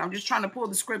coming. I'm just trying to pull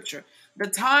the scripture. The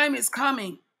time is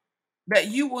coming that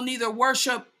you will neither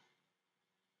worship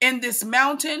in this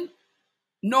mountain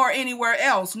nor anywhere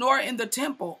else, nor in the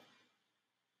temple.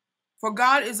 For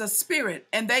God is a spirit,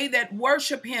 and they that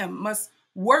worship him must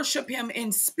worship him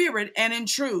in spirit and in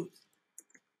truth.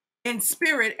 In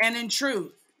spirit and in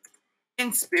truth.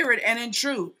 In spirit and in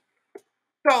truth.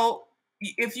 So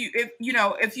if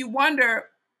you wonder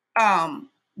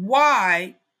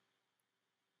why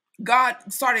God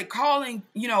started calling,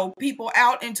 people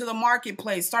out into the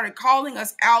marketplace, started calling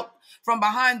us out from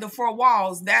behind the four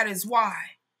walls, that is why.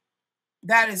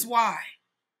 That is why.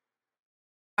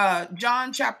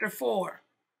 John chapter 4.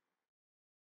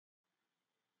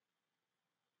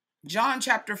 John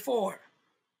chapter 4.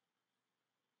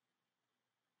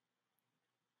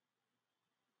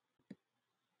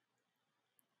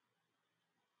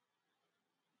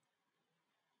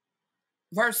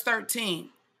 Verse 13.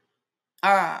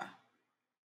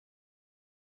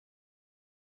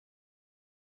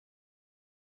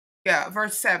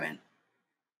 Verse 7.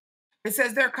 It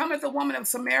says, there cometh a woman of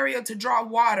Samaria to draw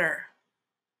water.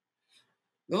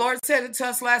 The Lord said it to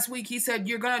us last week. He said,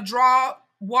 you're going to draw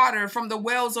water from the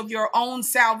wells of your own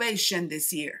salvation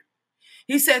this year.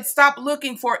 He said, stop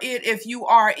looking for it if you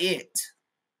are it.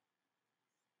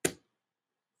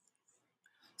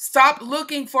 Stop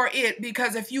looking for it,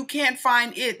 because if you can't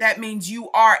find it, that means you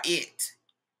are it.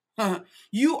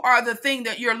 You are the thing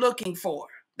that you're looking for.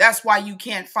 That's why you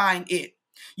can't find it.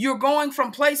 You're going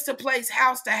from place to place,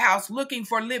 house to house, looking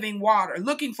for living water,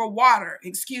 looking for water,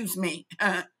 excuse me.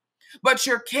 But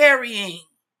you're carrying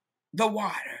the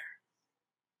water.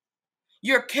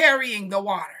 You're carrying the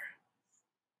water.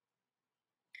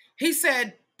 He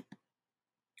said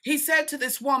to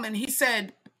this woman, he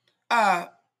said,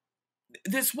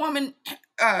 this woman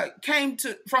came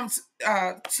from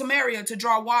Samaria to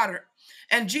draw water.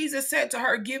 And Jesus said to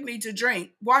her, give me to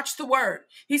drink. Watch the word.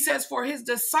 He says, for his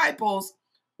disciples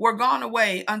were gone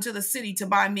away unto the city to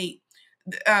buy meat.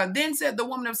 Then said the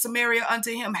woman of Samaria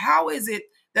unto him, how is it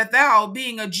that thou,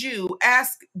 being a Jew,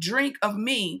 ask drink of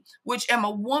me, which am a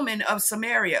woman of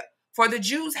Samaria? For the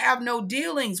Jews have no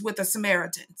dealings with the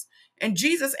Samaritans. And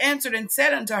Jesus answered and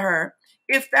said unto her,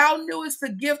 if thou knewest the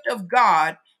gift of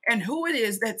God, and who it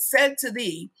is that said to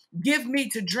thee, give me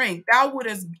to drink, thou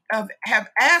wouldst have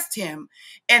asked him,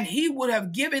 and he would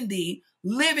have given thee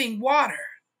living water.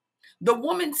 The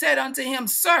woman said unto him,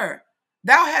 sir,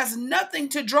 thou hast nothing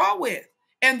to draw with,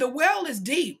 and the well is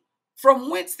deep. From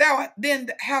whence then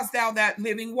hast thou that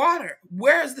living water?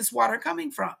 Where is this water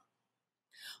coming from?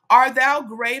 Art thou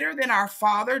greater than our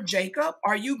father Jacob?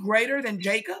 Are you greater than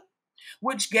Jacob,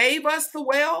 which gave us the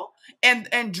well and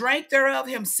drank thereof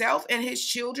himself and his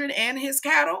children and his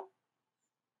cattle?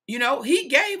 He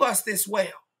gave us this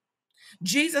well.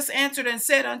 Jesus answered and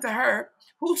said unto her,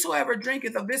 whosoever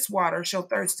drinketh of this water shall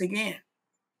thirst again.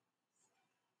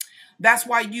 That's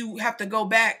why you have to go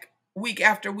back week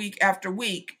after week after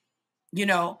week,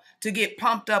 to get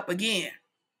pumped up again.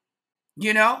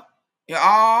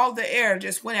 All the air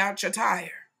just went out your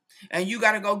tire, and you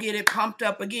got to go get it pumped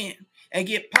up again and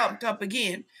get pumped up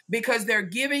again, because they're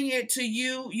giving it to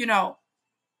you,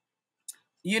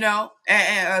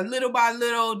 and little by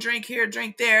little, drink here,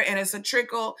 drink there, and it's a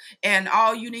trickle, and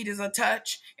all you need is a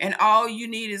touch, and all you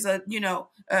need is a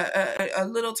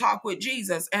little talk with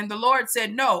Jesus. And the Lord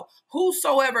said, no,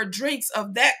 whosoever drinks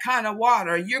of that kind of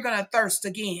water, you're going to thirst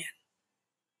again.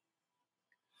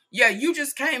 Yeah, you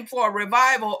just came for a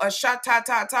revival, a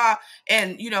sha-ta-ta-ta,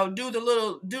 and do the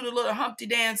little Humpty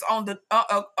dance on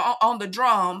the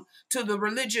drum to the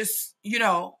religious,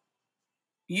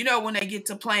 when they get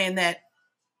to playing that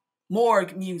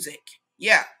morgue music.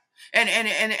 Yeah. And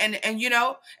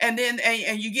then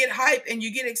you get hype and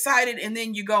you get excited, and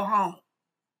then you go home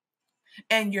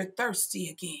and you're thirsty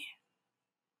again.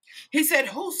 He said,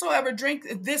 whosoever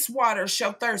drinketh this water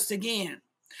shall thirst again.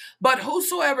 But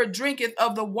whosoever drinketh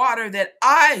of the water that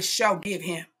I shall give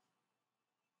him.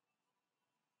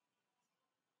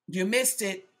 You missed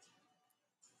it.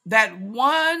 That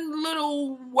one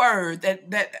little word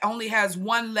that only has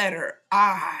one letter,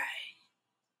 I.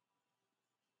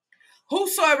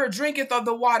 Whosoever drinketh of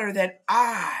the water that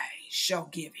I shall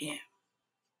give him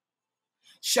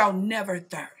shall never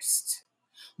thirst.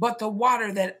 But the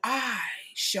water that I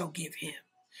shall give him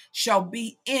shall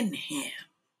be in him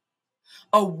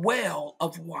a well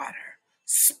of water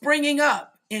springing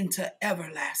up into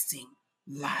everlasting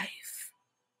life.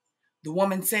 The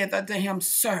woman saith unto him,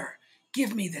 Sir,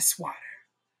 give me this water,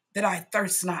 that I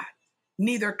thirst not,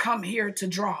 neither come here to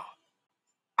draw.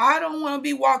 I don't want to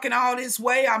be walking all this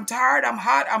way. I'm tired, I'm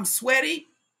hot, I'm sweaty,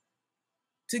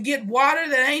 to get water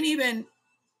that ain't even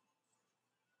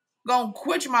gonna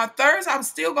quench my thirst. I'm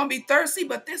still gonna be thirsty,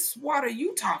 but this water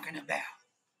you talking about,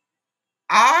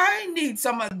 I need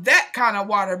some of that kind of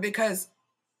water, because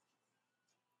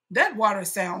that water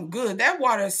sound good. That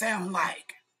water sound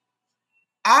like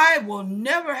I will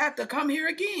never have to come here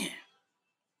again.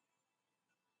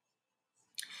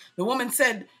 The woman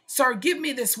said, Sir, give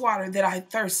me this water that I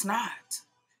thirst not,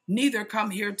 neither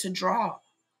come here to draw.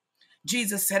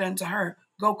 Jesus said unto her,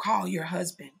 Go call your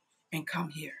husband and come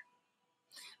here.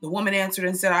 The woman answered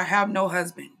and said, I have no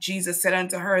husband. Jesus said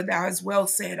unto her, Thou hast well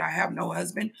said, I have no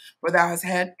husband, for thou hast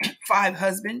had 5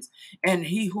 husbands, and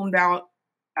he whom thou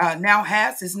now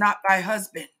hast is not thy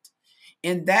husband.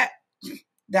 In that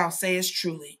thou sayest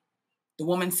truly. The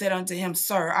woman said unto him,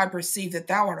 Sir, I perceive that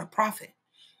thou art a prophet.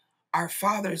 Our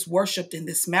fathers worshipped in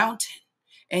this mountain,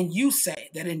 and you say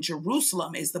that in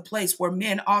Jerusalem is the place where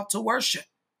men ought to worship.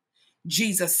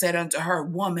 Jesus said unto her,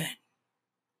 Woman,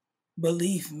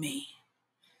 believe me,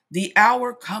 the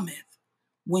hour cometh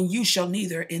when you shall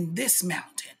neither in this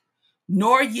mountain,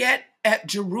 nor yet at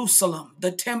Jerusalem,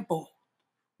 the temple,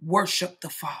 worship the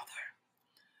Father.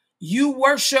 You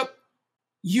worship,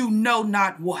 you know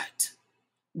not what.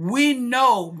 We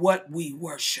know what we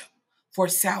worship, for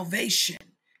salvation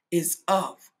is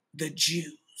of the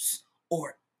Jews,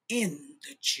 or in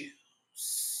the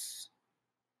Jews.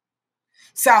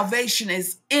 Salvation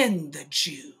is in the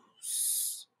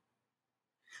Jews.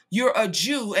 You're a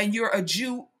Jew, and you're a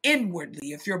Jew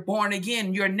inwardly. If you're born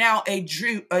again, you're now a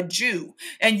Jew,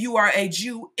 and you are a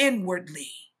Jew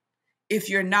inwardly. If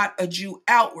you're not a Jew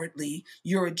outwardly,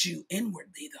 you're a Jew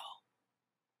inwardly, though.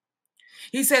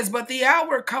 He says, But the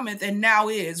hour cometh, and now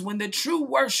is, when the true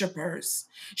worshipers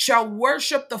shall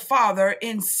worship the Father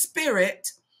in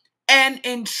spirit and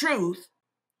in truth,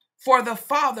 for the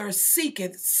Father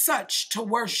seeketh such to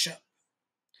worship.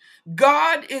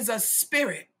 God is a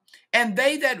spirit, and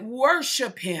they that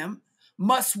worship him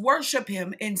must worship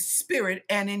him in spirit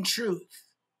and in truth.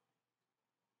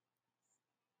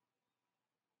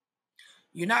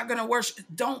 You're not going to worship.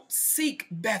 Don't seek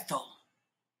Bethel.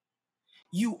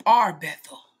 You are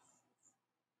Bethel.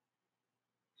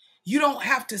 You don't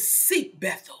have to seek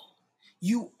Bethel.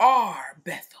 You are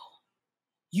Bethel.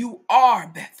 You are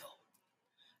Bethel.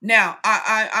 Now,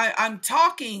 I'm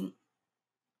talking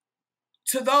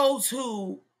to those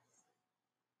who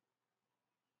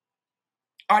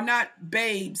are not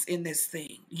babes in this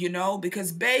thing,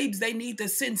 because babes, they need the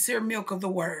sincere milk of the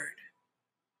word.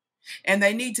 And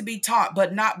they need to be taught,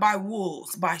 but not by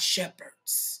wolves, by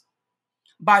shepherds,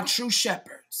 by true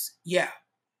shepherds. Yeah.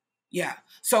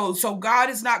 So God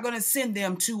is not going to send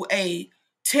them to a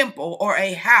temple or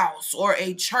a house or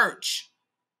a church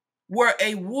where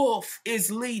a wolf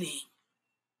is leading.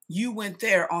 You went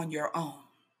there on your own.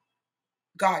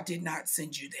 God did not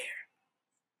send you there.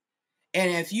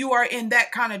 And if you are in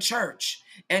that kind of church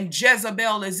and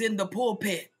Jezebel is in the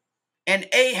pulpit and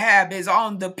Ahab is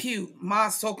on the pew,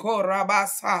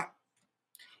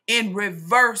 in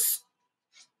reverse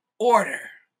order.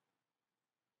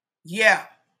 Yeah.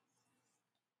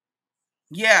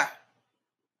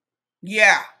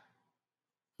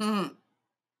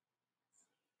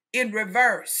 In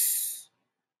reverse.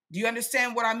 Do you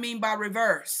understand what I mean by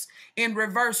reverse? In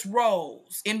reverse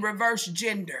roles, in reverse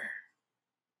gender.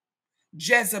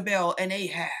 Jezebel and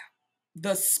Ahab,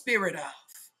 the spirit of.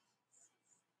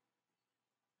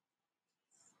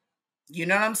 You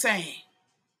know what I'm saying?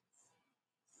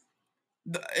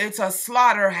 It's a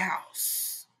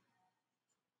slaughterhouse.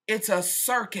 It's a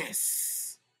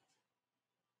circus.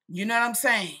 You know what I'm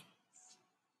saying?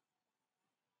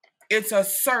 It's a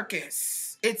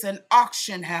circus. It's an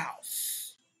auction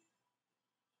house.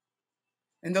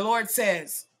 And the Lord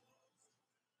says,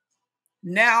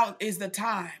 now is the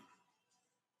time.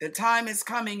 The time is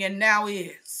coming, and now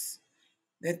is,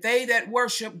 that they that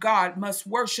worship God must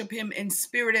worship him in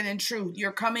spirit and in truth.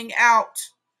 You're coming out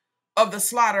of the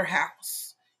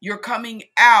slaughterhouse. You're coming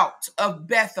out of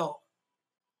Bethel.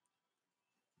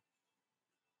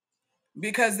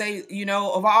 Because they,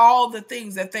 of all the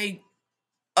things that they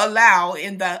allow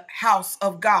in the house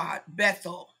of God,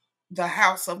 Bethel, the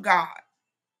house of God.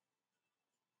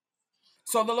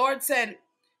 So the Lord said,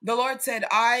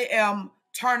 I am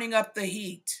turning up the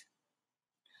heat.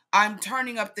 I'm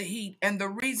turning up the heat. And the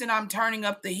reason I'm turning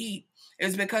up the heat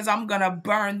is because I'm going to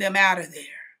burn them out of there.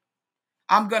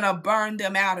 I'm going to burn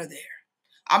them out of there.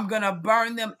 I'm going to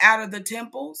burn them out of the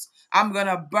temples. I'm going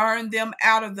to burn them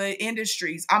out of the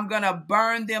industries. I'm going to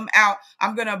burn them out.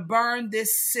 I'm going to burn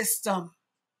this system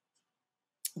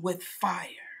with fire.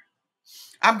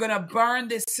 I'm going to burn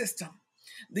this system.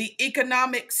 The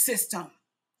economic system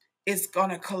is going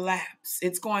to collapse.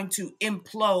 It's going to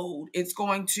implode. It's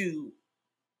going to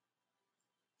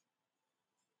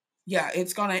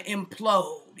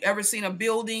implode. Ever seen a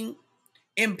building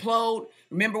implode?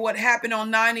 Remember what happened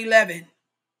on 9/11?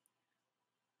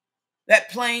 Those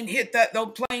planes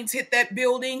hit that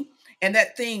building, and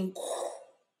that thing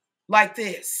like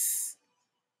this.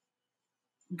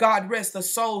 God rest the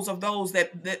souls of those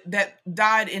that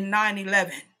died in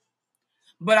 9/11.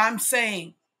 But I'm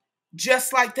saying,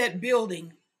 just like that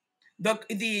building,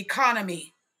 the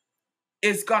economy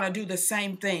is going to do the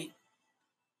same thing.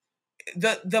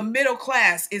 The middle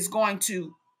class is going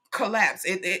to collapse.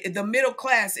 The middle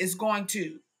class is going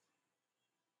to,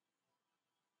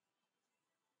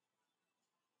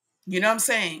 you know what I'm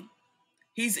saying?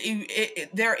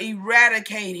 They're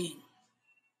eradicating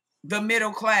the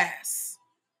middle class.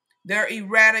 They're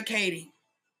eradicating.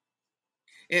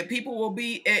 People will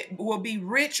be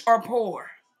rich or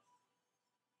poor.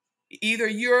 Either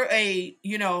you're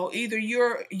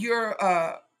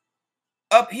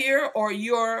up here or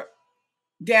you're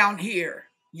down here.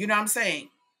 You know what I'm saying?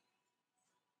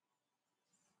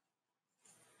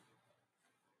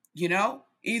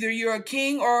 Either you're a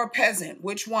king or a peasant.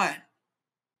 Which one?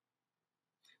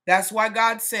 That's why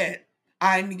God said,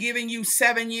 I'm giving you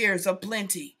 7 years of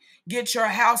plenty. Get your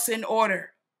house in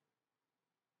order.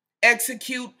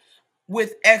 Execute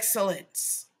with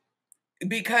excellence.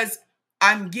 Because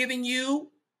I'm giving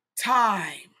you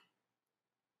time.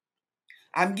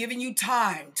 I'm giving you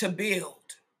time to build.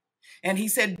 And he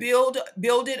said, build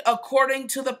it according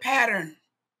to the pattern.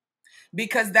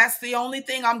 Because that's the only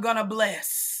thing I'm going to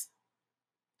bless.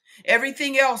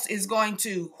 Everything else is going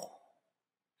to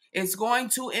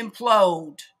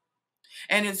implode.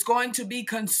 And it's going to be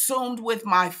consumed with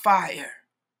my fire.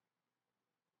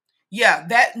 Yeah,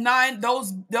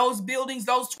 those buildings,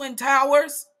 those twin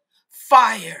towers,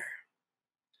 fire.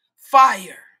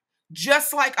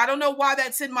 Just like, I don't know why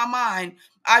that's in my mind.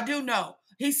 I do know.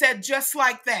 He said, just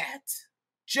like that,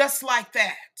 it's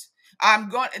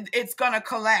going to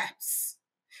collapse.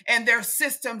 And their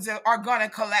systems are going to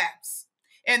collapse.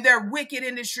 And their wicked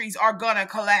industries are going to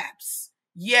collapse.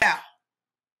 Yeah,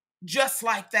 just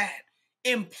like that,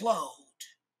 implode.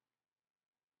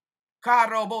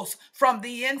 Carobos, from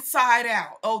the inside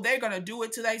out. Oh, they're going to do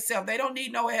it to themselves. They don't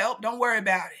need no help. Don't worry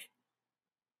about it.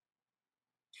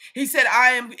 He said,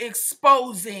 I am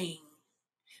exposing.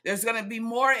 There's going to be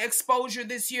more exposure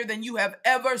this year than you have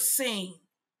ever seen.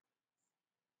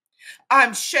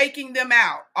 I'm shaking them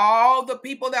out. All the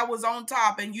people that was on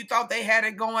top and you thought they had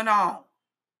it going on.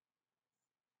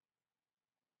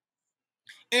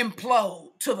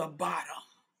 Implode to the bottom.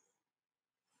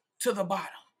 To the bottom.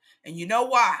 And you know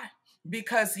why?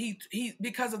 Because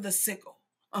because of the sickle.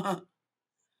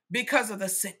 Because of the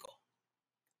sickle.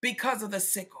 Because of the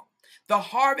sickle. The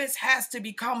harvest has to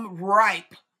become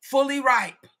ripe, fully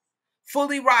ripe.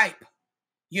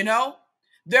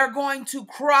 They're going to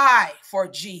cry for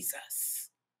Jesus.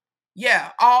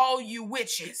 Yeah, all you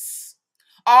witches,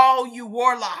 all you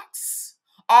warlocks,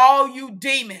 all you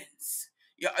demons,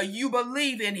 you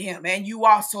believe in him and you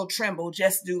also tremble.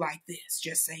 Just do like this.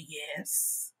 Just say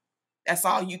yes. That's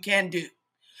all you can do.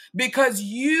 Because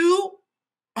you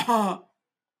are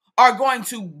going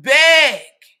to beg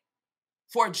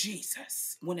for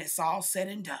Jesus when it's all said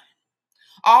and done.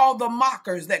 All the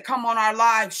mockers that come on our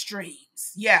live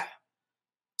streams, yeah,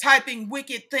 typing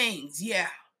wicked things, yeah,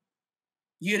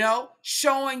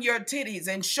 showing your titties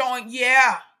and showing,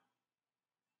 yeah.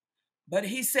 But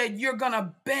he said, you're going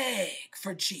to beg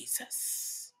for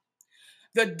Jesus.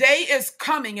 The day is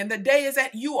coming and the day is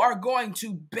that you are going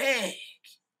to beg.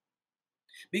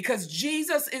 Because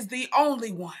Jesus is the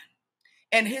only one.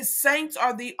 And his saints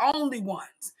are the only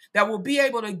ones that will be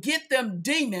able to get them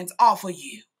demons off of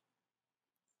you.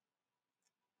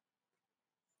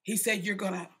 He said,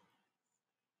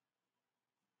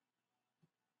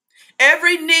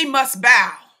 every knee must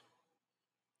bow.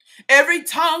 Every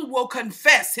tongue will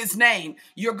confess his name.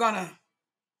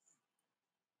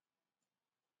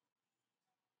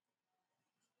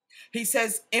 He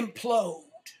says, implode.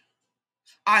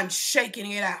 I'm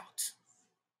shaking it out.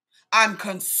 I'm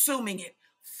consuming it.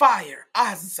 Fire,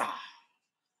 Azah.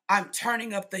 I'm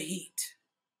turning up the heat.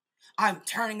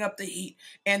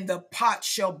 And the pot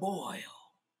shall boil.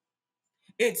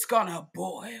 It's gonna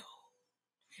boil.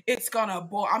 It's gonna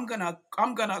boil. I'm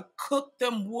gonna cook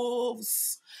them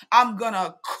wolves. I'm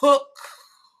gonna cook.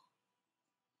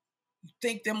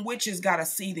 Think them witches got a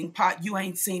seething pot. You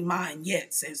ain't seen mine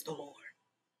yet, says the Lord.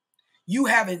 You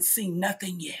haven't seen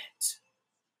nothing yet.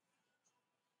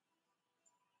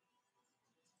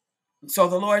 So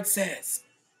the Lord says,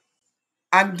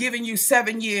 I'm giving you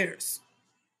 7 years.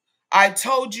 I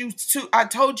told you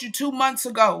 2 months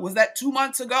ago. Was that 2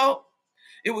 months ago?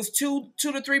 It was 2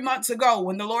 to 3 months ago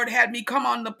when the Lord had me come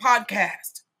on the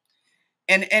podcast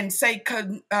and say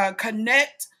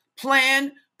connect,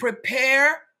 plan,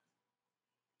 prepare.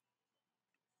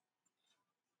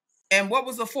 And what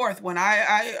was the fourth one?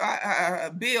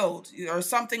 I build or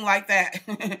something like that.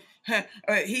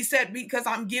 He said, because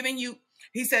I'm giving you,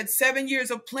 he said, 7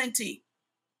 years of plenty.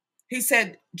 He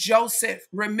said, Joseph,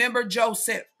 remember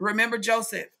Joseph, remember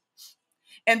Joseph.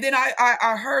 And then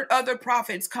I heard other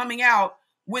prophets coming out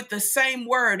with the same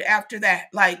word after that.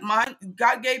 Like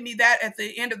God gave me that at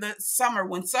the end of the summer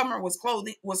when summer was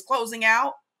closing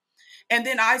out. And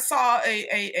then I saw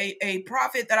a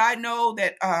prophet that I know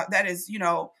that is,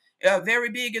 very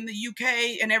big in the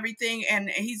UK and everything, and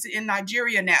he's in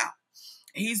Nigeria now.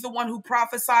 He's the one who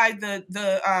prophesied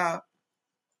the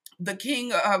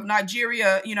king of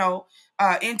Nigeria,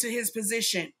 into his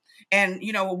position, and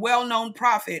a well-known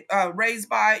prophet raised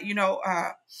by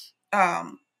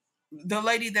um, the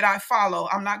lady that I follow.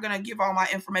 I'm not gonna give all my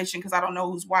information because I don't know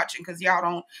who's watching because y'all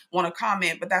don't want to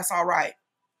comment, but that's all right.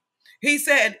 He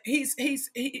said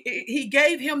he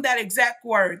gave him that exact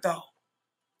word though.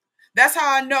 That's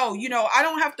how I know, I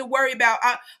don't have to worry about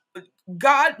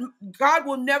God. God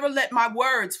will never let my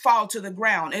words fall to the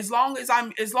ground as long as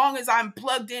I'm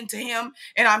plugged into him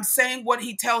and I'm saying what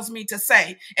he tells me to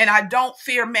say, and I don't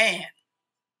fear man.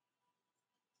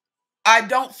 I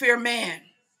don't fear man.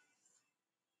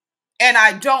 And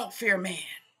I don't fear man.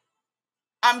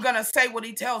 I'm going to say what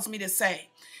he tells me to say.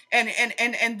 And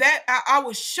that I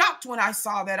was shocked when I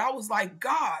saw that. I was like,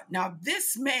 God, now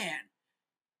this man,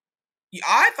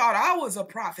 I thought I was a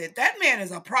prophet. That man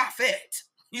is a prophet,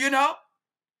 you know?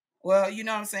 Well, you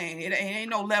know what I'm saying? It ain't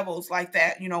no levels like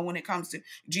that, when it comes to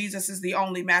Jesus is the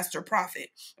only master prophet.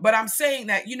 But I'm saying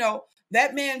that,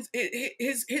 that man's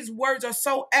his words are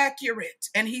so accurate,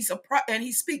 and and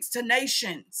he speaks to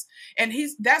nations, and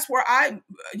that's where I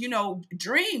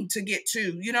dream to get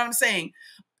to, you know what I'm saying?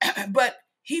 But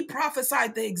he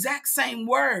prophesied the exact same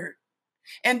word,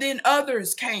 and then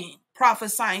others came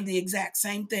prophesying the exact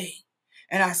same thing.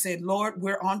 And I said, Lord,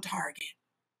 we're on target.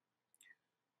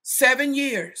 7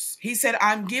 years. He said,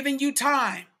 I'm giving you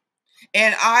time,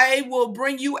 and I will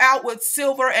bring you out with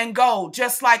silver and gold,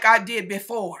 just like I did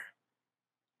before.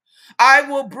 I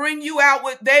will bring you out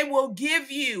with, they will give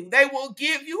you,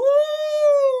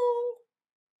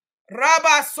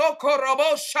 Rabba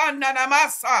Sokorobo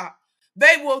Shananamasa.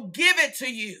 They will give it to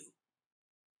you.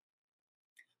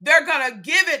 They're going to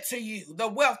give it to you. The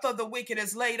wealth of the wicked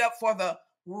is laid up for the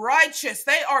righteous.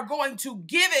 They are going to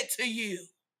give it to you.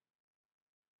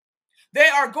 They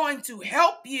are going to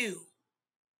help you.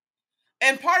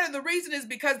 And part of the reason is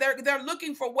because they're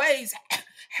looking for ways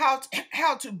how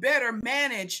to better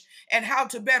manage and how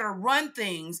to better run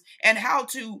things and how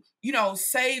to,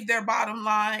 save their bottom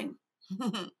line.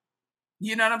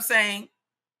 You know what I'm saying?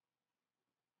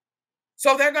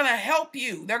 So they're going to help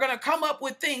you. They're going to come up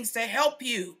with things to help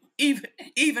you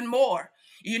even more.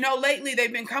 Lately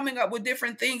they've been coming up with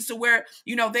different things to where,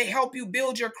 they help you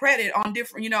build your credit on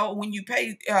different, when you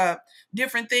pay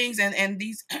different things, and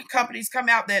these companies come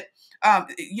out that,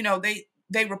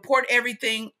 they report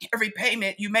everything, every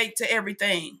payment you make to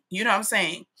everything. You know what I'm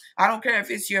saying? I don't care if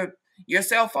it's your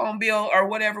cell phone bill or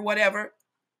whatever.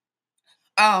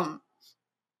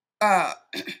 Uh,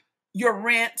 your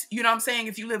rent, you know what I'm saying?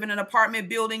 If you live in an apartment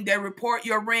building, they report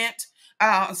your rent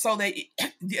so that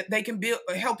they can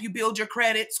help you build your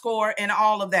credit score and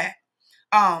all of that.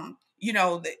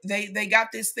 They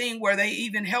got this thing where they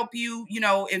even help you,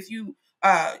 if you,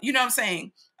 you know what I'm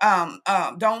saying?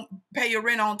 Don't pay your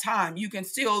rent on time. You can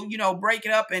still, break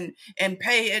it up and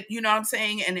pay it, you know what I'm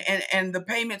saying? And the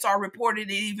payments are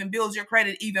reported. It even builds your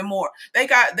credit even more. They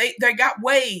got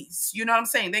ways, you know what I'm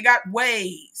saying? They got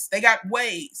ways.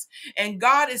 And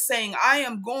God is saying, I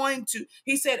am going to,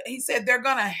 he said, they're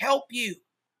going to help you.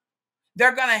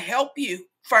 They're going to help you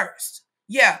first.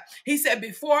 Yeah. He said,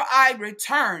 before I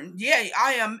return,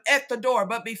 I am at the door,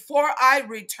 but before I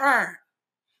return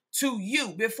to you,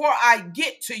 before I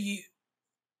get to you,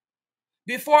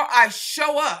 before I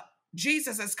show up,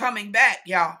 Jesus is coming back,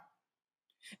 y'all.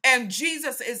 And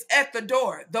Jesus is at the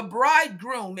door. The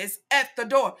bridegroom is at the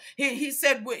door. He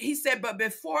said, but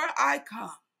before I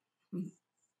come,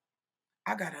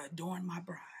 I got to adorn my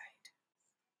bride.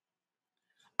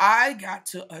 I got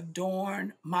to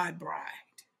adorn my bride.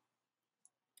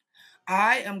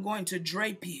 I am going to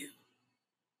drape you.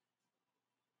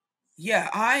 Yeah,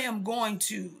 I am going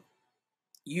to.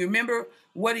 You remember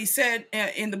what he said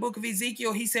in the book of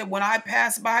Ezekiel? He said, when I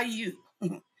passed by you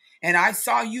and I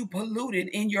saw you polluted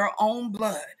in your own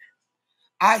blood,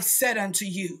 I said unto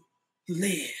you,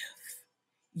 live.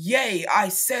 Yea, I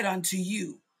said unto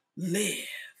you, live.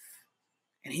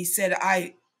 And he said,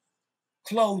 I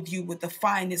clothed you with the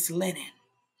finest linen.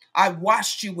 I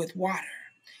washed you with water,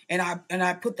 and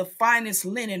I put the finest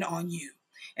linen on you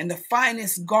and the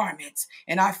finest garments,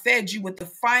 and I fed you with the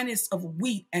finest of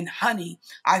wheat and honey.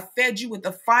 I fed you with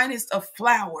the finest of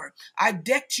flour. I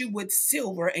decked you with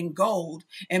silver and gold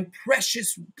and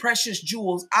precious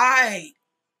jewels. I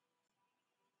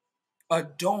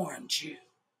adorned you.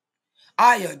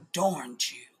 I adorned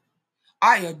you.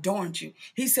 I adorned you.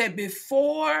 He said,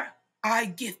 before I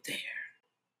get there,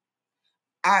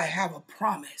 I have a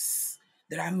promise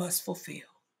that I must fulfill.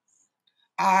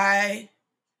 I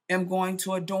am going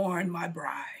to adorn my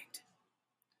bride.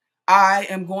 I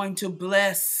am going to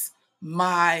bless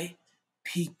my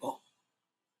people.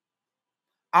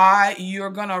 You're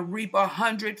going to reap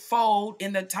 100-fold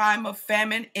in the time of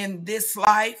famine in this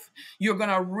life. You're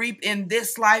going to reap in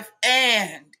this life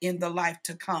and in the life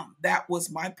to come. That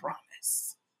was my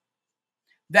promise.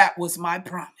 That was my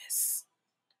promise.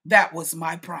 That was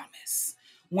my promise.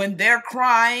 When they're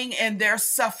crying and they're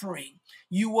suffering,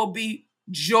 you will be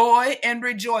joy and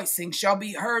rejoicing shall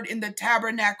be heard in the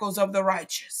tabernacles of the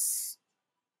righteous.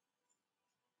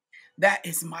 That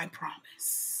is my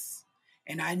promise.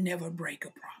 And I never break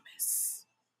a promise.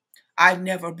 I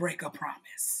never break a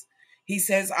promise. He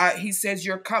says,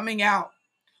 you're coming out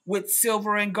with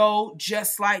silver and gold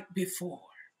just like before.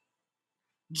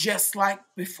 Just like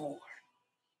before.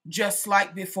 Just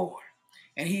like before.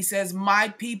 And he says, my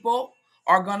people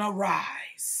are going to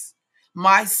rise.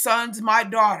 My sons, my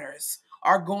daughters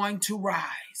are going to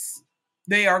rise.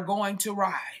 They are going to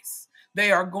rise.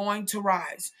 They are going to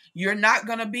rise. You're not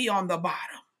going to be on the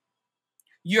bottom.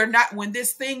 You're not, when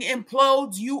this thing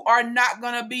implodes, you are not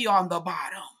going to be on the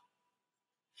bottom.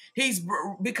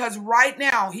 Because right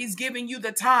now he's giving you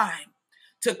the time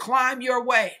to climb your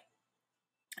way.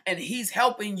 And he's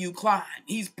helping you climb.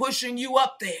 He's pushing you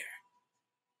up there.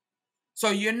 So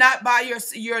you're not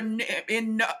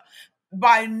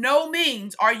by no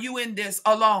means are you in this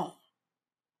alone.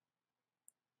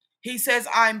 He says,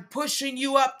 I'm pushing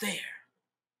you up there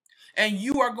and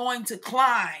you are going to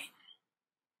climb,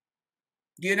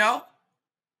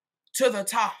 to the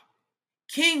top.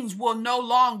 Kings will no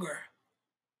longer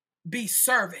be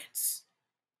servants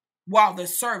while the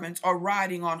servants are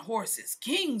riding on horses.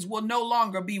 Kings will no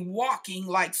longer be walking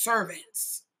like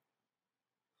servants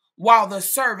while the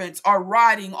servants are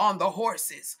riding on the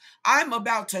horses. I'm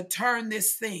about to turn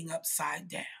this thing upside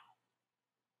down.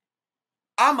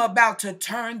 I'm about to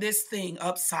turn this thing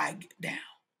upside down.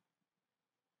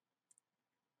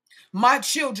 My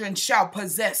children shall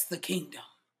possess the kingdom.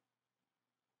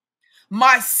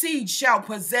 My seed shall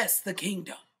possess the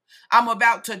kingdom. I'm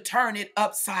about to turn it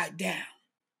upside down.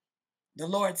 The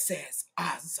Lord says,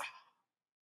 Azah.